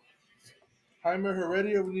Jaime, bro. Jaime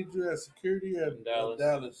Heredia, we need you at security at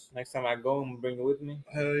Dallas. Next time I go, I'm gonna bring you with me.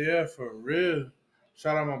 Hell yeah, for real.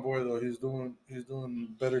 Shout out my boy though. He's doing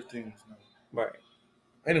better things now. Right.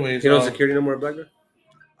 Anyways, He don't security no more, Blacker?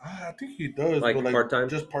 I think he does, Like but part-time?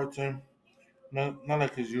 just part time. Not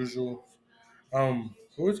like his usual. What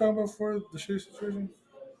were we talking about for the shitty situation?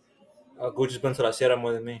 Gucci's been to La Sierra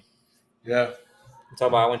more than me. Yeah. Talk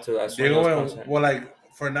about I went to that Diego went, well, like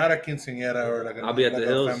for not a quinceañera or like I'll be at like the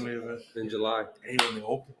a Hills family event in July. Hey, when they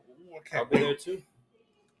open, I'll be there too.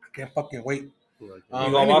 I can't fucking wait. You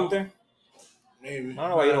gonna walk there? Maybe. I don't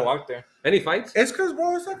know why you don't walk there. Any fights? It's cause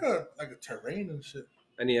bro, it's like a terrain and shit.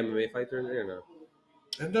 Any MMA fights in there or no?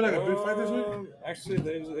 Isn't there like a big fight this week? Actually,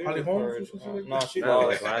 there's Holly a Holmes card. or something like No, that? she That was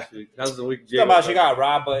lost. like last week. That was the week. Talking about she got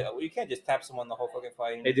robbed, but you can't just tap someone the whole fucking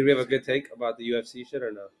fight. Hey, did we have a good take about the UFC shit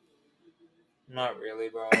or no? Not really,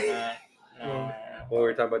 bro. No. When we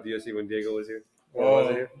were talking about the UFC when Diego was here. Or Oh. was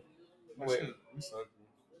it here? Wait. We suck.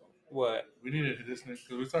 What? We needed to hit this nigga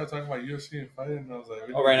because we started talking about UFC and fighting, and I was like,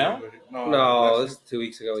 we Oh, need right Diego now? here. No, last this is 2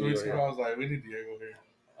 weeks ago. week. 2 when you weeks were ago, here. I was like, we need Diego here.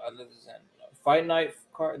 Other than fight night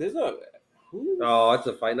card. There's a Oh, it's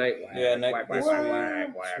a fight night. yeah, next this week,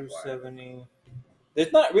 270.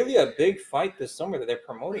 There's not really a big fight this summer that they're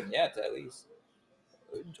promoting yet, at least.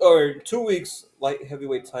 Or 2 weeks, light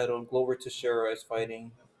heavyweight title. Glover Teixeira is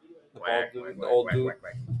fighting the bald dude, the old dude.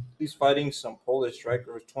 He's fighting some Polish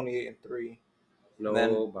striker who's 28-3.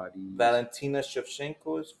 Nobody. Valentina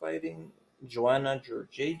Shevchenko is fighting Joanna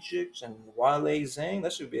Jurjicic and Wale Zhang.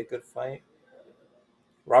 That should be a good fight.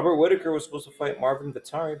 Robert Whittaker was supposed to fight Marvin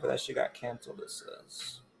Vittori, but that shit got canceled, it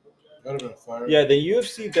says. That'd have been fire. Yeah, the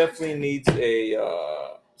UFC definitely needs a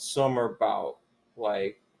summer bout,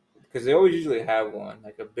 like, because they always usually have one,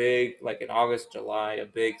 like a big, like in August, July, a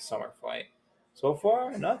big summer fight. So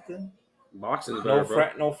far, nothing. Boxing is better, bro.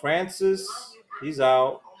 No Francis, he's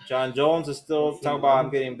out. John Jones is still talking about I'm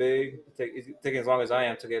getting big. It's taking as long as I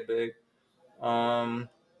am to get big.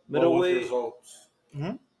 Middleweight. Results.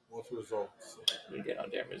 What's results? You get on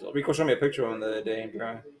damn results. Rico showed me a picture of him the other day,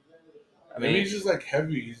 bro. I mean, he's just like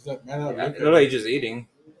heavy. He's like man. No, he's just eating.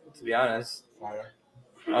 To be honest. Fire.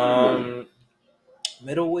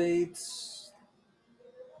 Middleweights.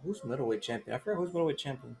 Who's middleweight champion? I forgot who's middleweight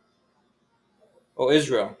champion. Oh,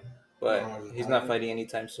 Israel, but he's not fighting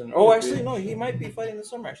anytime soon. Oh, actually, no, he might be fighting this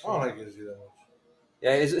summer. Actually, I don't like Izzy that much.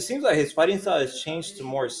 Yeah, it seems like his fighting style has changed to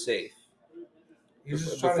more safe. He's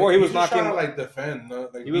just Before he was knocking, trying to like defend.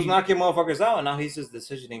 Like he was knocking motherfuckers out, and now he's just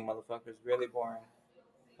decisioning motherfuckers. Really boring.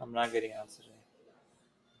 I'm not getting on today.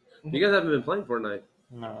 You guys haven't been playing Fortnite.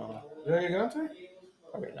 No. You ain't get on to?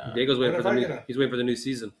 Probably not. Diego's waiting for the new. Get on? He's waiting for the new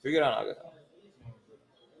season. We get on, I'll get on.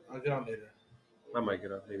 I'll get on later. I might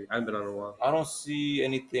get on. Maybe I haven't been on in a while. I don't see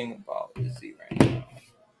anything about Izzy right now.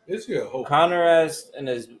 Izzy a hope. Connor has in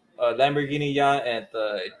his Lamborghini yacht at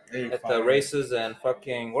the races and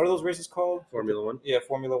fucking what are those races called? Formula One. Yeah,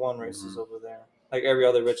 Formula One races over there. Like every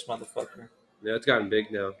other rich motherfucker. Yeah, it's gotten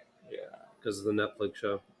big now. Yeah. Because of the Netflix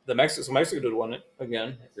show. The Mexican dude won it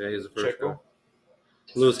again. Yeah, he's the first Checo. guy.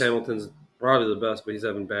 Lewis Hamilton's probably the best, but he's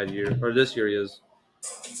having a bad year. Or this year he is.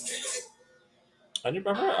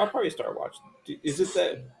 I'll probably start watching. Is it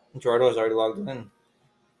that Gerardo is already logged in?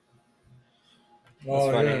 That's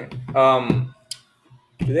funny. Yeah.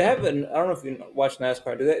 Do they have I don't know if you watch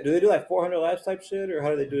NASCAR. Do they do like 400 laps type shit, or how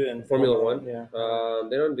do they do it in Formula One? Yeah.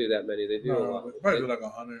 They don't do that many. They do a lot. Probably do like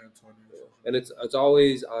 120. And it's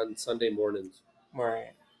always on Sunday mornings.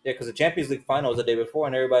 Right. Yeah, because the Champions League final was the day before,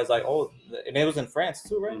 and everybody's like, "Oh," and it was in France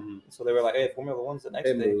too, right? Mm-hmm. So they were like, "Hey, Formula One's the next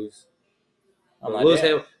It day." moves. I'm like,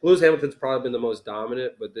 Lewis Hamilton's probably been the most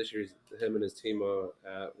dominant, but this year him and his team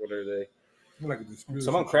at what are they?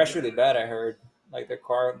 Someone crashed really bad. I heard like their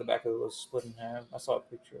car, the back of it was split in half. I saw a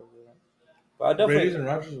picture of it. But I Brady's and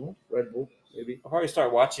definitely Rodgers. Red Bull, maybe. I'll probably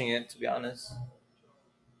start watching it. To be honest.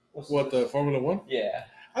 What, the Formula One? Yeah.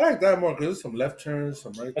 I like that more because there's some left turns,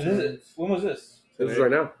 some right turns. When was this? It was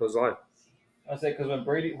right now. It was live. I say because when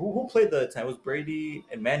Brady, who played the time? It was Brady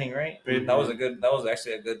and Manning, right? Brady. That was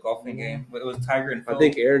actually a good golfing game. It was Tiger and Phil. I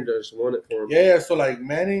think Aaron just won it for him. Yeah, so like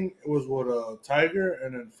Manning was with Tiger,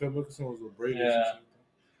 and then Phil Mickelson was with Brady. Yeah.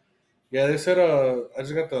 Yeah, they said. I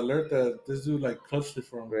just got the alert that this dude like clutched it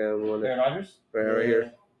for him. Aaron Rodgers? Right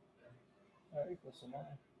here.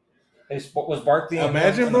 Hey, was Barkley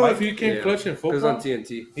Imagine, in bro, the if mic? you came clutch in Because on football.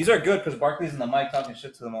 TNT. These are good because Barkley's in the mic talking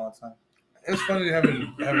shit to them all the time. It's funny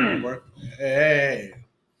having work. Hey.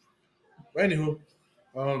 Anywho,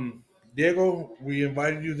 Diego, we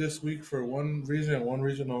invited you this week for one reason and one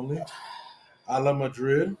reason only. Ala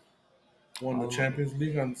Madrid won the Champions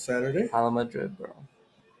League on Saturday. Hala Madrid, bro.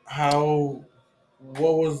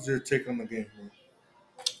 What was your take on the game, bro?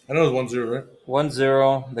 I know it was 1-0, right?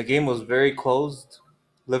 1-0. The game was very closed.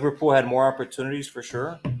 Liverpool had more opportunities for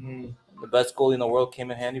sure. Mm-hmm. The best goalie in the world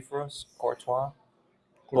came in handy for us, Courtois.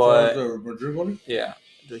 Was the Madrid goalie? Yeah,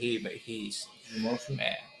 he's Emotion.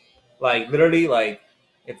 man. Like literally, like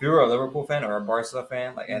if you were a Liverpool fan or a Barca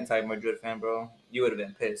fan, like anti-Madrid fan, bro, you would have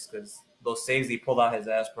been pissed because those saves he pulled out his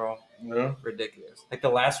ass, bro. Yeah. Ridiculous. Like the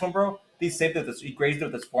last one, bro. He saved it. He grazed it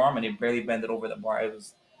with his forearm and he barely bent it over the bar. It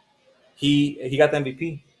was he got the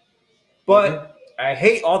MVP. But I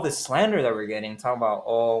hate all the slander that we're getting. Talking about,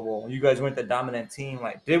 oh, well, you guys weren't the dominant team.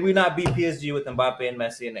 Like, did we not beat PSG with Mbappe and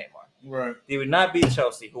Messi and Neymar? Right. Did we not beat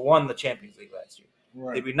Chelsea, who won the Champions League last year?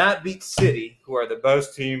 Right. Did we not beat City, who are the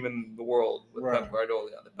best team in the world with Pep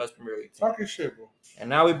Guardiola, the best Premier League team? Talking shit, bro. And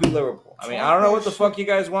now we beat Liverpool. I mean, I don't know what the fuck you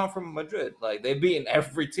guys want from Madrid. Like, they've beaten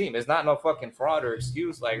every team. It's not no fucking fraud or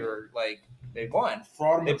excuse. Like, they won.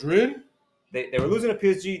 Fraud Madrid? They were losing to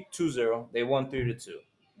PSG 2-0. They won 3-2.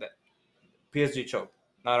 PSG choked.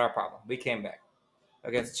 Not our problem. We came back.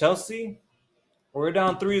 Against Chelsea, we were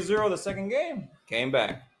down 3-0 the second game. Came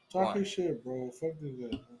back. Talking shit, bro. Fuck this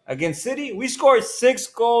guy. Against City, we scored 6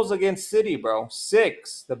 goals against City, bro.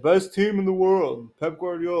 6. The best team in the world. Pep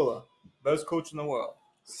Guardiola. Best coach in the world.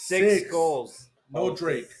 6 goals. No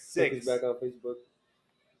Drake. 6. Back on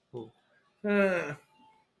Facebook.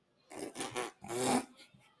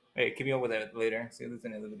 Hey, keep me up with that later. See if there's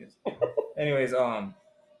any other videos. Anyways,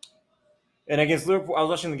 and against Liverpool, I was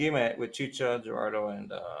watching the game with Chicha, Gerardo,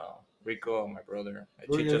 and Rico, my brother, at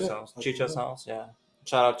Chicha's house. Chicha's house, yeah.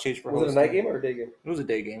 Shout out Chich for hosting. Was it a night game or a day game? It was a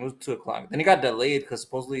day game. It was 2:00. Then it got delayed because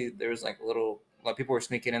supposedly there was like people were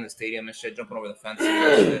sneaking in the stadium and shit, jumping over the fence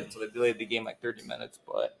and shit. So they delayed the game like 30 minutes.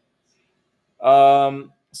 But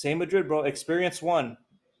same Madrid, bro. Experience one.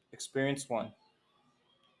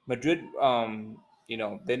 Madrid,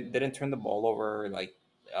 they didn't turn the ball over. Like,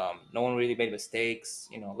 no one really made mistakes.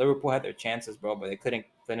 Liverpool had their chances, bro, but they couldn't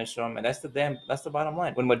finish them, and that's the bottom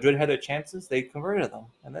line. When Madrid had their chances, they converted them,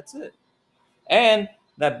 and that's it. And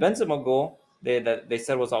that Benzema goal they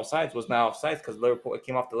said was offsides was not offsides because it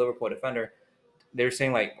came off the Liverpool defender. They were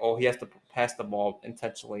saying like, oh, he has to pass the ball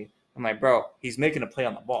intentionally. I'm like, bro, he's making a play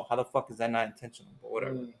on the ball. How the fuck is that not intentional? But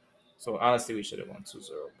whatever. So honestly, we should have won 2-0,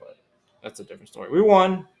 but that's a different story. We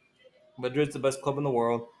won. Madrid's the best club in the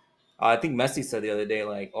world. I think Messi said the other day,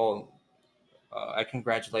 like, I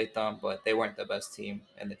congratulate them, but they weren't the best team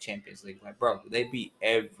in the Champions League. Like, bro, they beat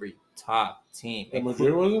every top team.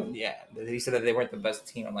 Madrid wasn't? Yeah. He said that they weren't the best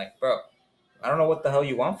team. I'm like, bro, I don't know what the hell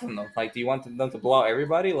you want from them. Like, do you want them to blow out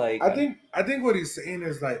everybody? Like, I think what he's saying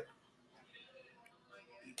is like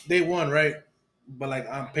they won, right? But like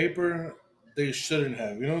on paper, they shouldn't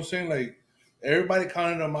have. You know what I'm saying? Like everybody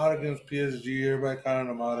counted them out against PSG. Everybody counted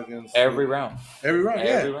them out against every round. Every round, yeah.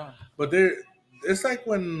 Every round. But it's like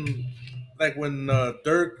when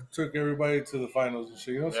Dirk took everybody to the finals and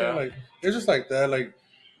shit. You know what I'm saying? Like it's just like that. Like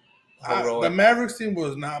the Mavericks team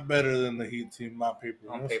was not better than the Heat team on paper.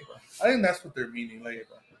 On paper, I think that's what they're meaning. Like,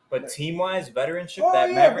 but team-wise, veteranship.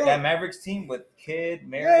 That Mavericks team with Kidd,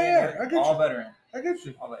 Marion, all veteran. I get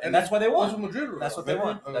you. And that's why they won. That's what they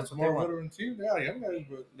won. That's what they won. Veteran team. Yeah, young guys,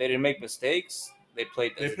 but they didn't make mistakes. They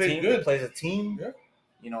played as a team. Good. They played as a team. Yeah.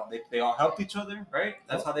 They all helped each other, right?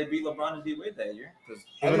 That's how they beat LeBron and D-Wade that year. Because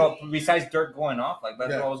besides Dirk going off, like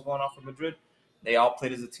that's what was going off for Madrid, they all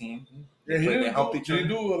played as a team. Yeah, they helped each other.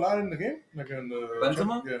 Did he do a lot in the game? Like in the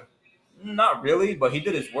Benzema? Yeah. Not really, but he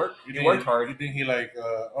did his work. He worked hard. You think he not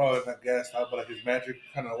gassed out, but like his magic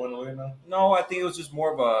kind of went away now? No, I think it was just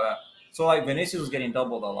more of a. So like Vinicius was getting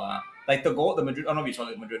doubled a lot. Like the goal, the Madrid. I don't know if you saw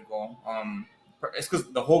the Madrid goal. It's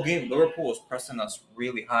because the whole game Liverpool was pressing us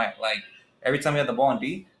really high. Like every time we had the ball in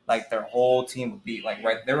D, like their whole team would be like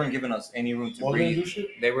right. They weren't giving us any room to breathe.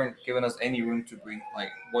 They weren't giving us any room to breathe, like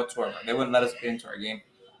whatsoever. They wouldn't let us get into our game.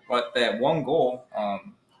 But that one goal,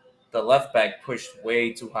 the left back pushed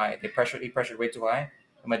way too high. He pressured way too high,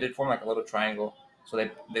 and I did form like a little triangle. So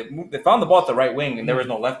they found the ball at the right wing, and there was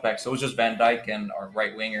no left back. So it was just Van Dijk and our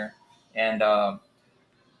right winger. And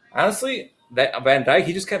honestly, that Van Dijk,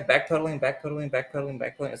 he just kept backpedaling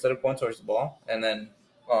instead of going towards the ball. And then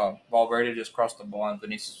Valverde just crossed the ball and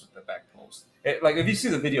Vinicius with the back post. Like if you see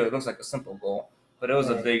the video, it looks like a simple goal, but it was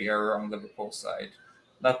a big error on Liverpool's side.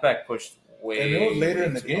 Left back pushed way. And it was later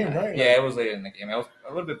in the game, right? Yeah, it was later in the game. It was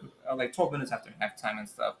a little bit like 12 minutes after halftime and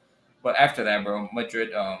stuff. But after that, bro,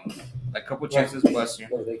 Madrid, a couple chances. Bless you.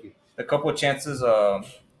 Oh, thank you. The couple chances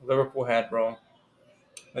Liverpool had, bro.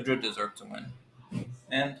 Madrid deserved to win,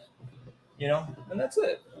 and and that's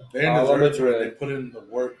it. They deserved to win. They put in the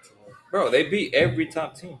work to win. Bro, they beat every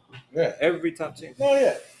top team. Yeah, every top team. No,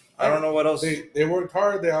 yeah. I don't know what else. They worked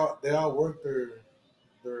hard. They outworked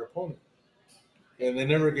their opponent, and they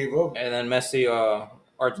never gave up. And then Messi,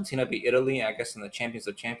 Argentina beat Italy, I guess, in the Champions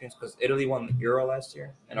of Champions, because Italy won the Euro last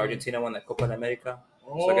year, and Argentina won the Copa de America.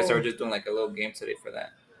 So I guess they were just doing like a little game today for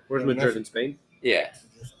that. Where's Madrid in Spain? Yeah.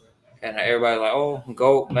 And everybody like, oh,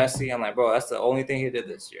 go Messi. I'm like, bro, that's the only thing he did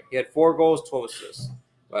this year. He had 4 goals, 12 assists.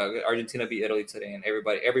 Argentina beat Italy today, and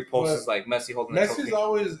every post is like Messi holding. Messi's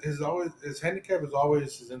always his handicap is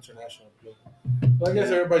always his international play. So I guess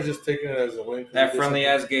everybody's just taking it as a win. That friendly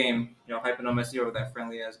ass game, hyping on Messi over that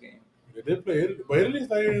friendly ass game. They did play Italy, but Italy's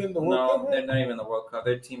not even in the World Cup. No, they're not even in the World Cup.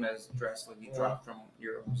 Their team has drastically dropped from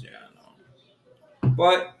Euros. Yeah, no.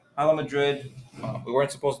 But Real Madrid, we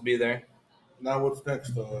weren't supposed to be there. Now what's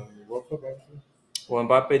next? World Cup actually. Well,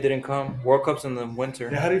 Mbappe didn't come. World Cup's in the winter.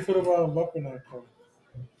 Yeah, how do you feel about Mbappe not coming?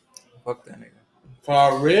 Fuck that nigga.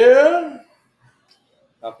 For real?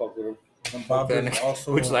 I fuck with him. Mbappe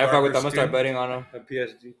also. Which I fuck with. I'm gonna start betting on him. At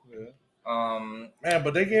PSG. Yeah. Man,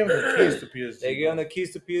 but they gave him the keys to PSG. They gave him the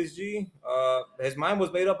keys to PSG. His mind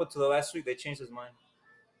was made up until the last week. They changed his mind.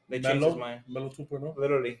 They changed his mind. Melo 2.0?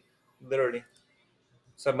 Literally.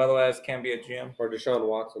 So Melo ass can't be a GM. Or Deshaun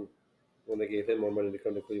Watson, when they gave him more money to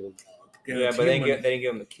come to Cleveland. Yeah, but they didn't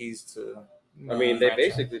give him the keys to. I mean, they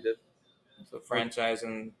basically did. The franchise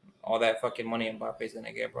and all that fucking money Mbappe's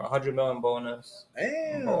gonna get, bro. $100 million bonus.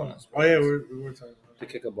 Damn. Bonus. Oh yeah, we were talking about to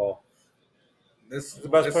kick a ball. This is the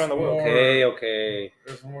best player in the world. Okay.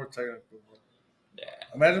 There's more technical. Yeah.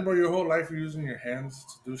 Imagine, bro, your whole life you're using your hands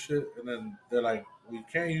to do shit, and then they're like, "We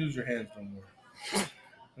can't use your hands no more." You know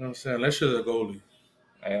what I'm saying? Unless you're the goalie.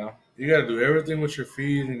 Yeah. You gotta do everything with your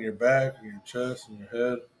feet and your back and your chest and your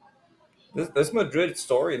head. This Madrid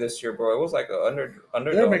story this year, bro, it was like a under.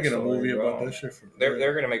 They're making story, a movie bro. about that shit.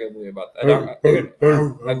 They're gonna make a movie about that.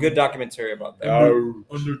 A good documentary about that.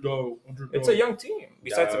 Underdog. It's a young team.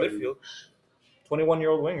 Besides the midfield,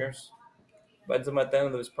 21-year-old wingers. Benzema at the end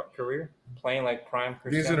of his career, playing like prime.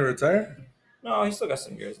 He's gonna retire. No, he's still got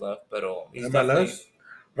some years left, but he's MLS.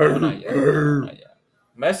 Not yet.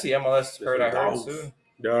 Messi MLS heard. I heard soon.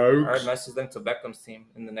 No. I heard Messi's linked to Beckham's team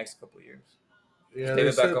in the next couple of years. Yeah,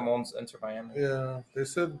 David Beckham owns Inter Miami. Yeah, they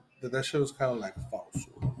said that shit was kind of like false.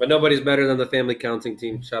 But nobody's better than the family counting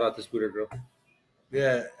team. Shout out to Scooter Girl.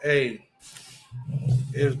 Yeah, hey,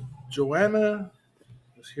 if Joanna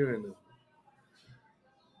was hearing this,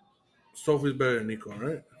 Sophie's better than Nico,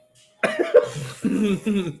 right?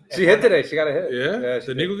 She hit today. She got a hit. Yeah?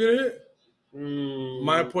 Did Nico get a hit?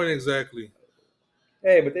 My point exactly.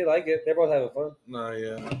 Hey, but they like it. They're both having fun. Nah,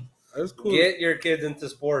 yeah. That's cool. Get your kids into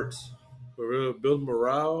sports. For real, build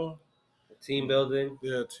morale. Team building.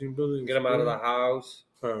 Yeah, team building. Get them out of the house.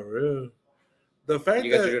 For real. The fact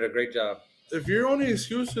you guys that are doing a great job. If your only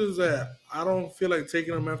excuse is that I don't feel like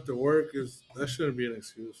taking them after work, that shouldn't be an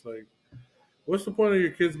excuse. Like, what's the point of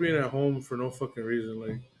your kids being at home for no fucking reason?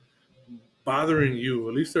 Like, bothering you.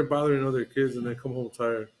 At least they're bothering other kids and they come home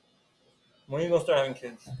tired. When are you going to start having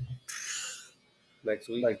kids? Next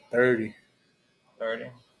week. Like 30. 30.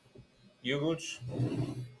 You, Gooch?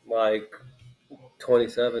 Like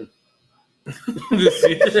 27. This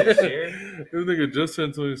year? This nigga just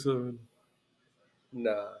turned 27.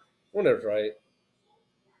 Nah. Whatever's right.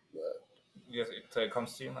 You guys, until it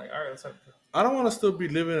comes to you, like, all right, let's have I don't want to still be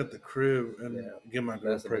living at the crib and get my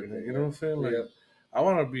girl pregnant. You know what I'm saying? Like, I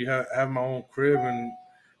want to be have my own crib and.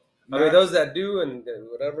 I mean, those that do and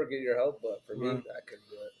whatever get your help, but for me, I couldn't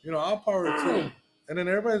do it. You know, I'll power it too. And then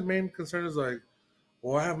everybody's main concern is like,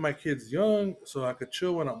 well, I have my kids young, so I could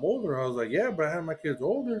chill when I'm older. I was like, yeah, but I have my kids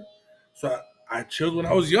older, so I chilled when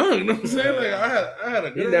I was young. You know what I'm saying? Like, I had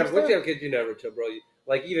a good. Once you have kids, you never chill, bro.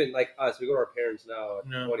 Like even like us, we go to our parents now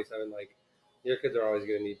at 27. Like your kids are always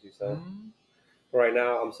gonna need you. So right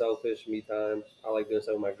now, I'm selfish. Me time. I like doing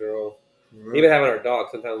something with my girl. Right. Even having our dog,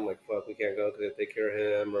 sometimes I'm like, fuck, we can't go because they take care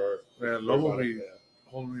of him or. Man, Lobo be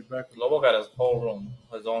holding me back. Lobo got his whole room,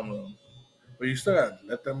 his own room. But you still gotta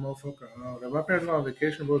let that motherfucker. If my parents are on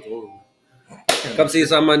vacation, bro, it's over. Come see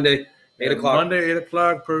us on Monday, 8 o'clock. Monday, 8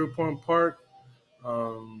 o'clock, Prairie Point Park.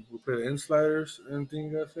 We play the in-sliders.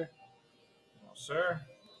 Anything you guys say? No, sir.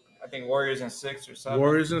 I think Warriors in 6 or 7.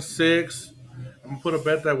 Warriors in 6. I'm gonna put a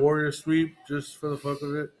bet that Warriors sweep just for the fuck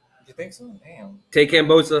of it. You think so? Damn. Take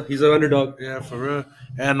Cambosa. He's an underdog. Yeah, for real.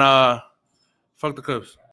 And fuck the Cubs.